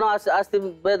 వీళ్ళకి మాత్రం ఆస్తి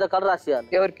పేద కలర్ రాసేయాలి.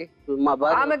 ఎవరికి? మా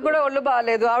భార్య. ఆమెకు కూడా ఒళ్ళు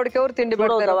బాగాలేదు, ఆవిడకి ఎవరు తిండి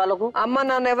పెడతారు? వాళ్ళకు అమ్మ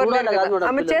నాన్న ఎవరు లేరు కదా.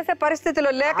 ఆమె చేసే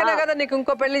పరిస్థితిలో లేకనే కదా నీకు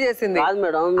ఇంకో పెళ్లి చేసింది.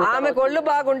 ఆమెకు ఒళ్ళు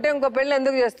బాగుంటే ఇంకో పెళ్లి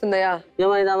ఎందుకు చేస్తుందయ్యా?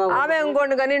 ఆమె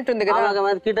ఇంకోటి కానీ ఉంటుంది కదా.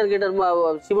 కిటర్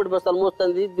సిమెంట్ బస్తాలు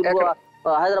మోస్తుంది.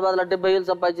 హైదరాబాద్ లో 70,000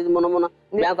 సంపాదించింది. మొన్న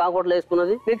బ్యాంక్ అకౌంట్లో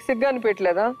వేసుకున్నది. నీకు సిగ్గు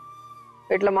అనిపించలేదా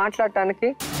ఇట్లా మాట్లాడటానికి?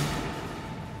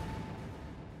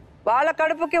 వాళ్ళ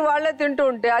కడుపుకి వాళ్ళే తింటూ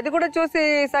ఉంటే అది కూడా చూసి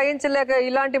సహించలేక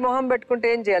ఇలాంటి మొహం పెట్టుకుంటే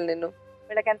ఏం చేయాలి నిన్ను?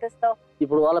 వీళ్ళకి ఎంత ఇస్తావు?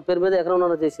 ఇప్పుడు వాళ్ళ పేరు మీద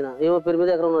ఎకరం చేసిన, ఏమో పేరు మీద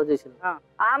ఎకరం చేసిన.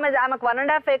 ఆమెకు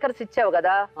 1.5 acres ఇచ్చావు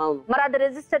కదా, మరి అది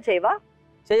రిజిస్టర్ చేయవా?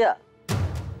 చెయ్య.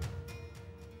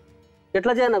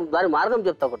 ఎట్లా చేయను దాని మార్గం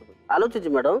చెప్తా. ఒకటి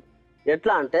ఆలోచించి మేడం.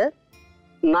 ఎట్లా అంటే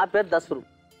నా పేరు దసరు,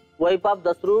 వైఫ్ ఆఫ్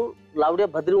దసరు లౌడియా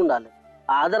భద్రి ఉండాలి.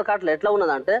 ఆ ఆధార్ కార్డులో ఎట్లా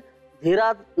ఉన్నదంటే ధీరా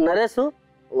నరేష్,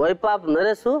 వైఫ్ ఆఫ్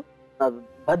నరేష్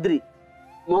భద్రి,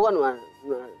 మొగన్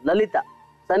లలిత,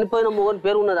 చనిపోయిన మొగన్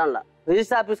పేరు ఉన్న దాంట్లో.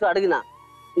 రిజిస్టర్ ఆఫీస్కి అడిగిన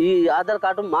ఈ ఆధార్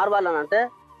కార్డు మార్వాలని అంటే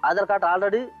ఆధార్ కార్డు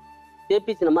ఆల్రెడీ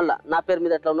చేపించిన, మళ్ళీ నా పేరు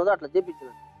మీద ఎట్లా ఉన్నదో అట్లా చేపించిన.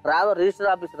 రావే రిజిస్టర్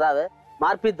ఆఫీస్ రావే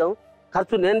మార్పిద్దాం,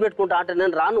 ఖర్చు నేను పెట్టుకుంటా అంటే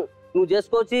నేను రాను, నువ్వు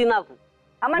చేసుకోవచ్చు. నాకు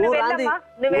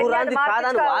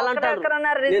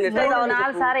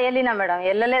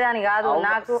వెళ్ళలేదని కాదు,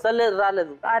 నాకు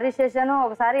రాలేదు. రిజిస్ట్రేషన్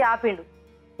ఒకసారి ఆపిండు,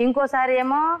 ఇంకోసారి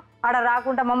ఏమో ఆడ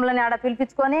రాకుండా మమ్మల్ని ఆడ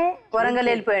పిలిపించుకొని వరంగల్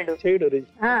వెళ్ళిపోయాడు.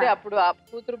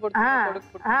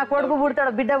 కొడుకు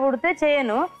పుడతాడు, బిడ్డ పుడితే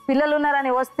చేయను, పిల్లలు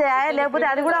ఉన్నారని వస్తే లేకపోతే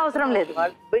అది కూడా అవసరం లేదు.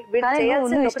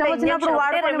 ఇష్టం వచ్చినప్పుడు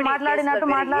వాడుకొని మాట్లాడినట్టు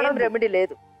మాట్లాడడం రెమెడీ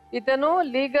లేదు. ఇతను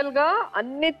లీగల్ గా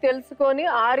అన్ని తెలుసుకొని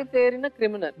ఆరితేరిన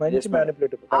క్రిమినల్.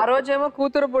 ఆ రోజేమో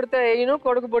కూతురు పుడితే వేయను,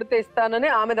 కొడుకు పుడితే ఇస్తానని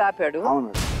ఆమె దాపాడు.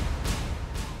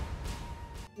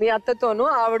 మీ అత్తతోనూ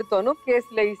ఆవిడతోనూ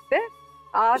కేసులు వేయిస్తే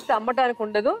ఆ ఆస్తి అమ్మటానికి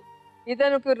ఉండదు.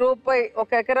 ఇతనికి రూపాయి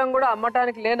 1 ఎకరం కూడా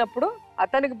అమ్మటానికి లేనప్పుడు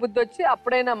అతనికి బుద్ధి వచ్చి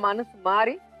అప్పుడైనా మనసు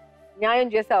మారి న్యాయం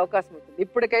చేసే అవకాశం ఉంటుంది.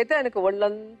 ఇప్పటికైతే ఆయనకు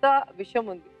ఒళ్ళంతా విషయం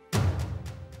ఉంది,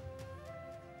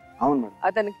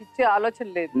 అతనికి ఇచ్చే ఆలోచన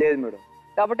లేదు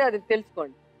కాబట్టి అది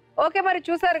తెలుసుకోండి. ఓకే, మరి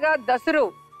చూసారుగా దసరు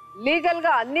లీగల్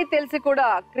గా అన్ని తెలిసి కూడా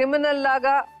క్రిమినల్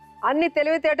లాగా అన్ని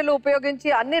తెలివితేటలు ఉపయోగించి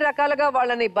అన్ని రకాలుగా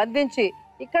వాళ్ళని బంధించి,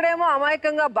 ఇక్కడేమో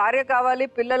అమాయకంగా భార్య కావాలి,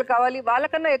 పిల్లలు కావాలి,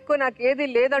 వాళ్ళకన్నా ఎక్కువ నాకు ఏది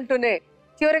లేదంటూనే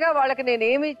చివరిగా వాళ్ళకి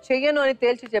నేనేమి చెయ్యను అని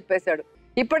తేల్చి చెప్పేశాడు.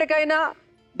 ఇప్పటికైనా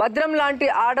భద్రం లాంటి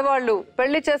ఆడవాళ్ళు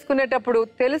పెళ్లి చేసుకునేటప్పుడు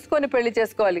తెలుసుకొని పెళ్లి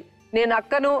చేసుకోవాలి. నేను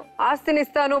అక్కను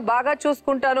ఆస్తినిస్తాను, బాగా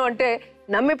చూసుకుంటాను అంటే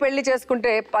నమ్మి పెళ్లి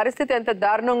చేసుకుంటే పరిస్థితి ఎంత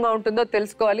దారుణంగా ఉంటుందో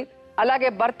తెలుసుకోవాలి. అలాగే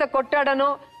భర్త కొట్టాడనో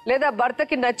లేదా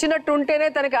భర్తకి నచ్చినట్టు ఉంటేనే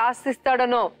తనకి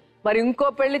ఆస్తిస్తాడనో, మరి ఇంకో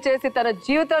పెళ్లి చేసి తన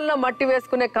జీవితంలో మట్టి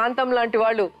వేసుకునే కాంతం లాంటి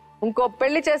వాళ్ళు ఇంకో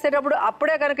పెళ్లి చేసేటప్పుడు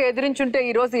అప్పుడే కనుక ఎదిరించుంటే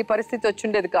ఈ రోజు ఈ పరిస్థితి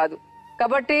వచ్చిండేది కాదు.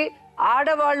 కాబట్టి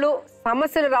ఆడవాళ్ళు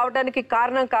సమస్యలు రావడానికి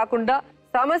కారణం కాకుండా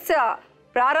సమస్య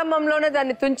ప్రారంభంలోనే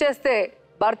దాన్ని తుంచేస్తే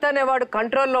భర్త అనేవాడు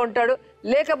కంట్రోల్లో ఉంటాడు,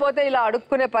 లేకపోతే ఇలా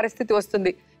అడుక్కునే పరిస్థితి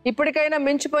వస్తుంది. ఇప్పటికైనా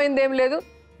మించిపోయింది ఏం లేదు.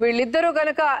 వీళ్ళిద్దరూ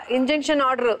గనక ఇంజంక్షన్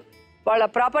ఆర్డర్ వాళ్ళ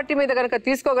ప్రాపర్టీ మీద గనక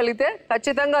తీసుకోగలిగితే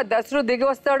ఖచ్చితంగా దసరు దిగి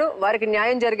వస్తాడు, వారికి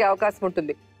న్యాయం జరిగే అవకాశం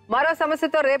ఉంటుంది. మరో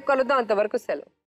సమస్యతో రేపు కలుద్దాం, అంతవరకు సెలవు.